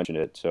 no one mentioned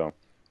it. So,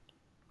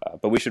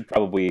 but we should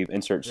probably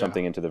insert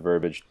something into the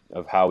verbiage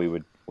of how we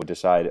would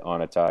decide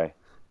on a tie.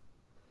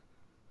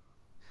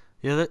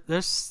 Yeah,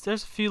 there's a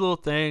few little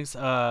things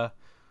that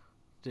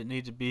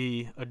need to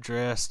be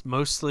addressed,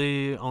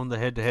 mostly on the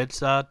head-to-head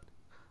side.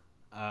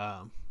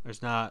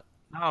 There's not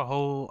a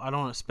whole. I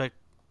don't expect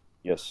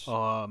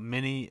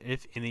many,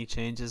 if any,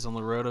 changes on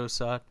the roto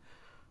side.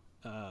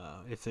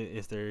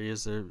 If there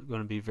is, they're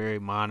going to be very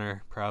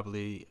minor,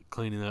 probably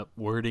cleaning up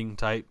wording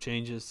type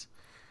changes.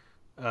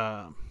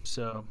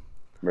 So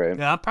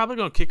I'm probably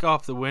going to kick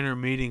off the winter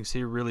meetings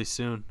here really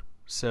soon.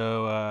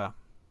 So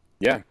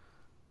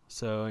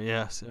So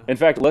yeah. So In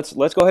fact, let's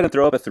go ahead and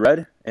throw up a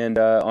thread, and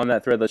on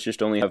that thread, let's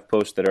just only have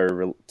posts that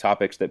are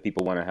topics that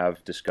people want to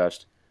have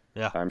discussed.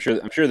 yeah. I'm sure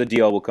the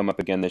DL will come up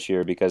again this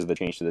year because of the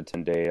change to the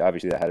 10-day.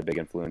 Obviously, that had a big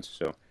influence.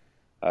 So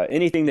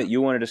anything that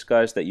you want to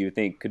discuss that you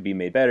think could be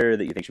made better,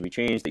 that you think should be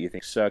changed, that you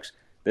think sucks,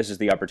 this is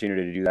the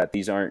opportunity to do that.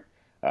 These aren't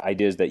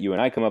ideas that you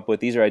and I come up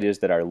with. These are ideas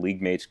that our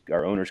league mates,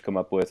 our owners come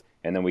up with,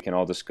 and then we can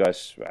all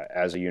discuss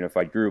as a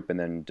unified group and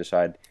then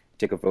decide,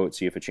 take a vote,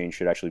 see if a change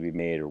should actually be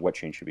made or what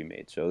change should be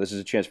made. So this is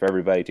a chance for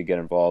everybody to get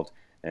involved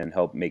and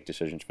help make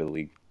decisions for the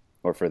league,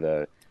 or for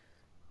the,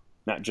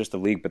 not just the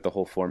league, but the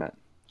whole format.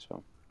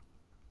 So,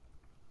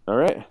 all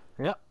right.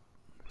 Yep.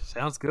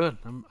 Sounds good.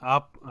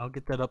 I'll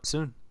get that up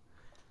soon.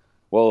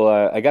 Well,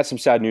 I got some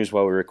sad news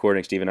while we were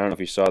recording, Steven. I don't know if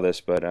you saw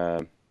this, but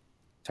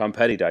Tom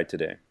Petty died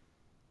today.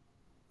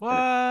 What?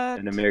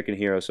 An American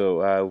hero.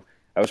 So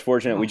I was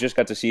fortunate. We just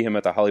got to see him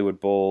at the Hollywood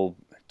Bowl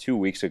 2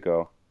 weeks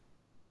ago.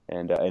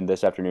 And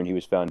this afternoon he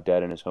was found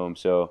dead in his home.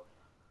 So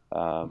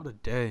What a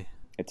day.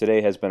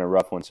 today has been a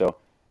rough one. So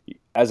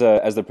as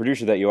the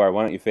producer that you are,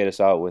 why don't you fade us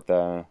out with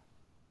a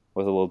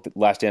little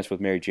Last Dance with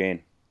Mary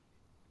Jane?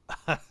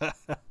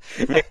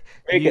 Make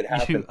it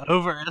happen. You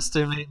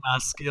overestimate my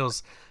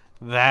skills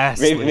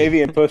vastly.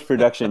 Maybe in post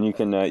production you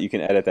can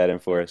edit that in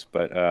for us.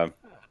 But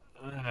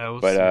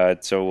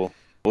so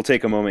we'll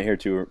take a moment here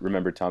to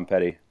remember Tom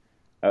Petty.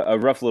 A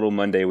rough little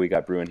Monday we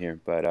got brewing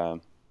here, but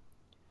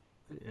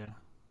yeah.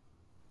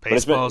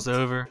 Baseball's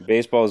over.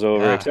 Baseball's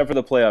over, Yeah. except for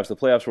the playoffs. The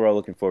playoffs we're all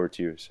looking forward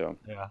to. So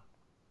Yeah.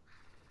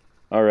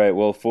 all right.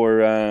 Well,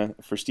 for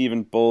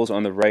Stephen Bowles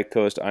on the right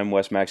coast, I'm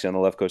Wes Maxey on the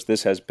left coast.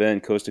 This has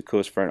been Coast to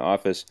Coast Front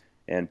Office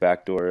and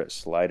Backdoor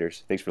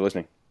Sliders. Thanks for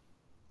listening.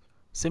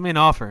 Send me an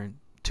offer in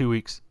 2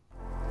 weeks.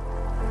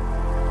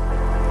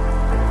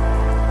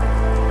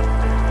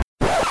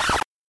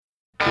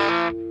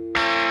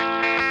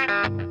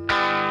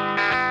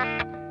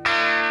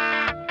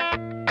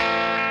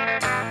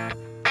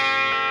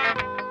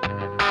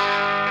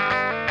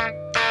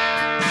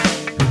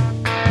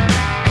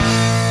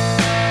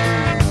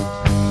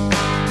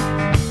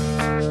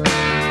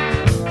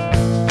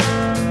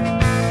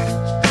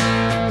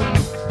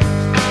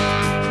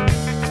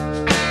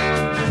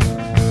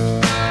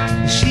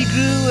 She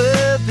grew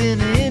up in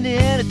an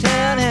Indiana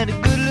town, had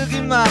a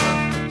good-looking mama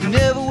who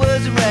never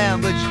was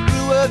around, but she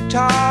grew up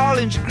tall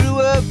and she grew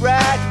up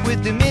right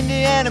with them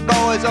Indiana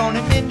boys on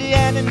an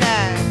Indiana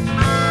night.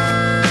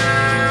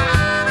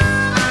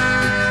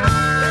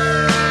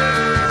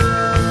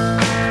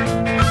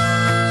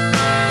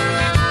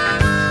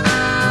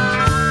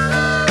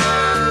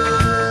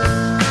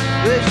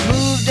 Well, she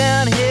moved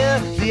down here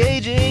at the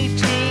age of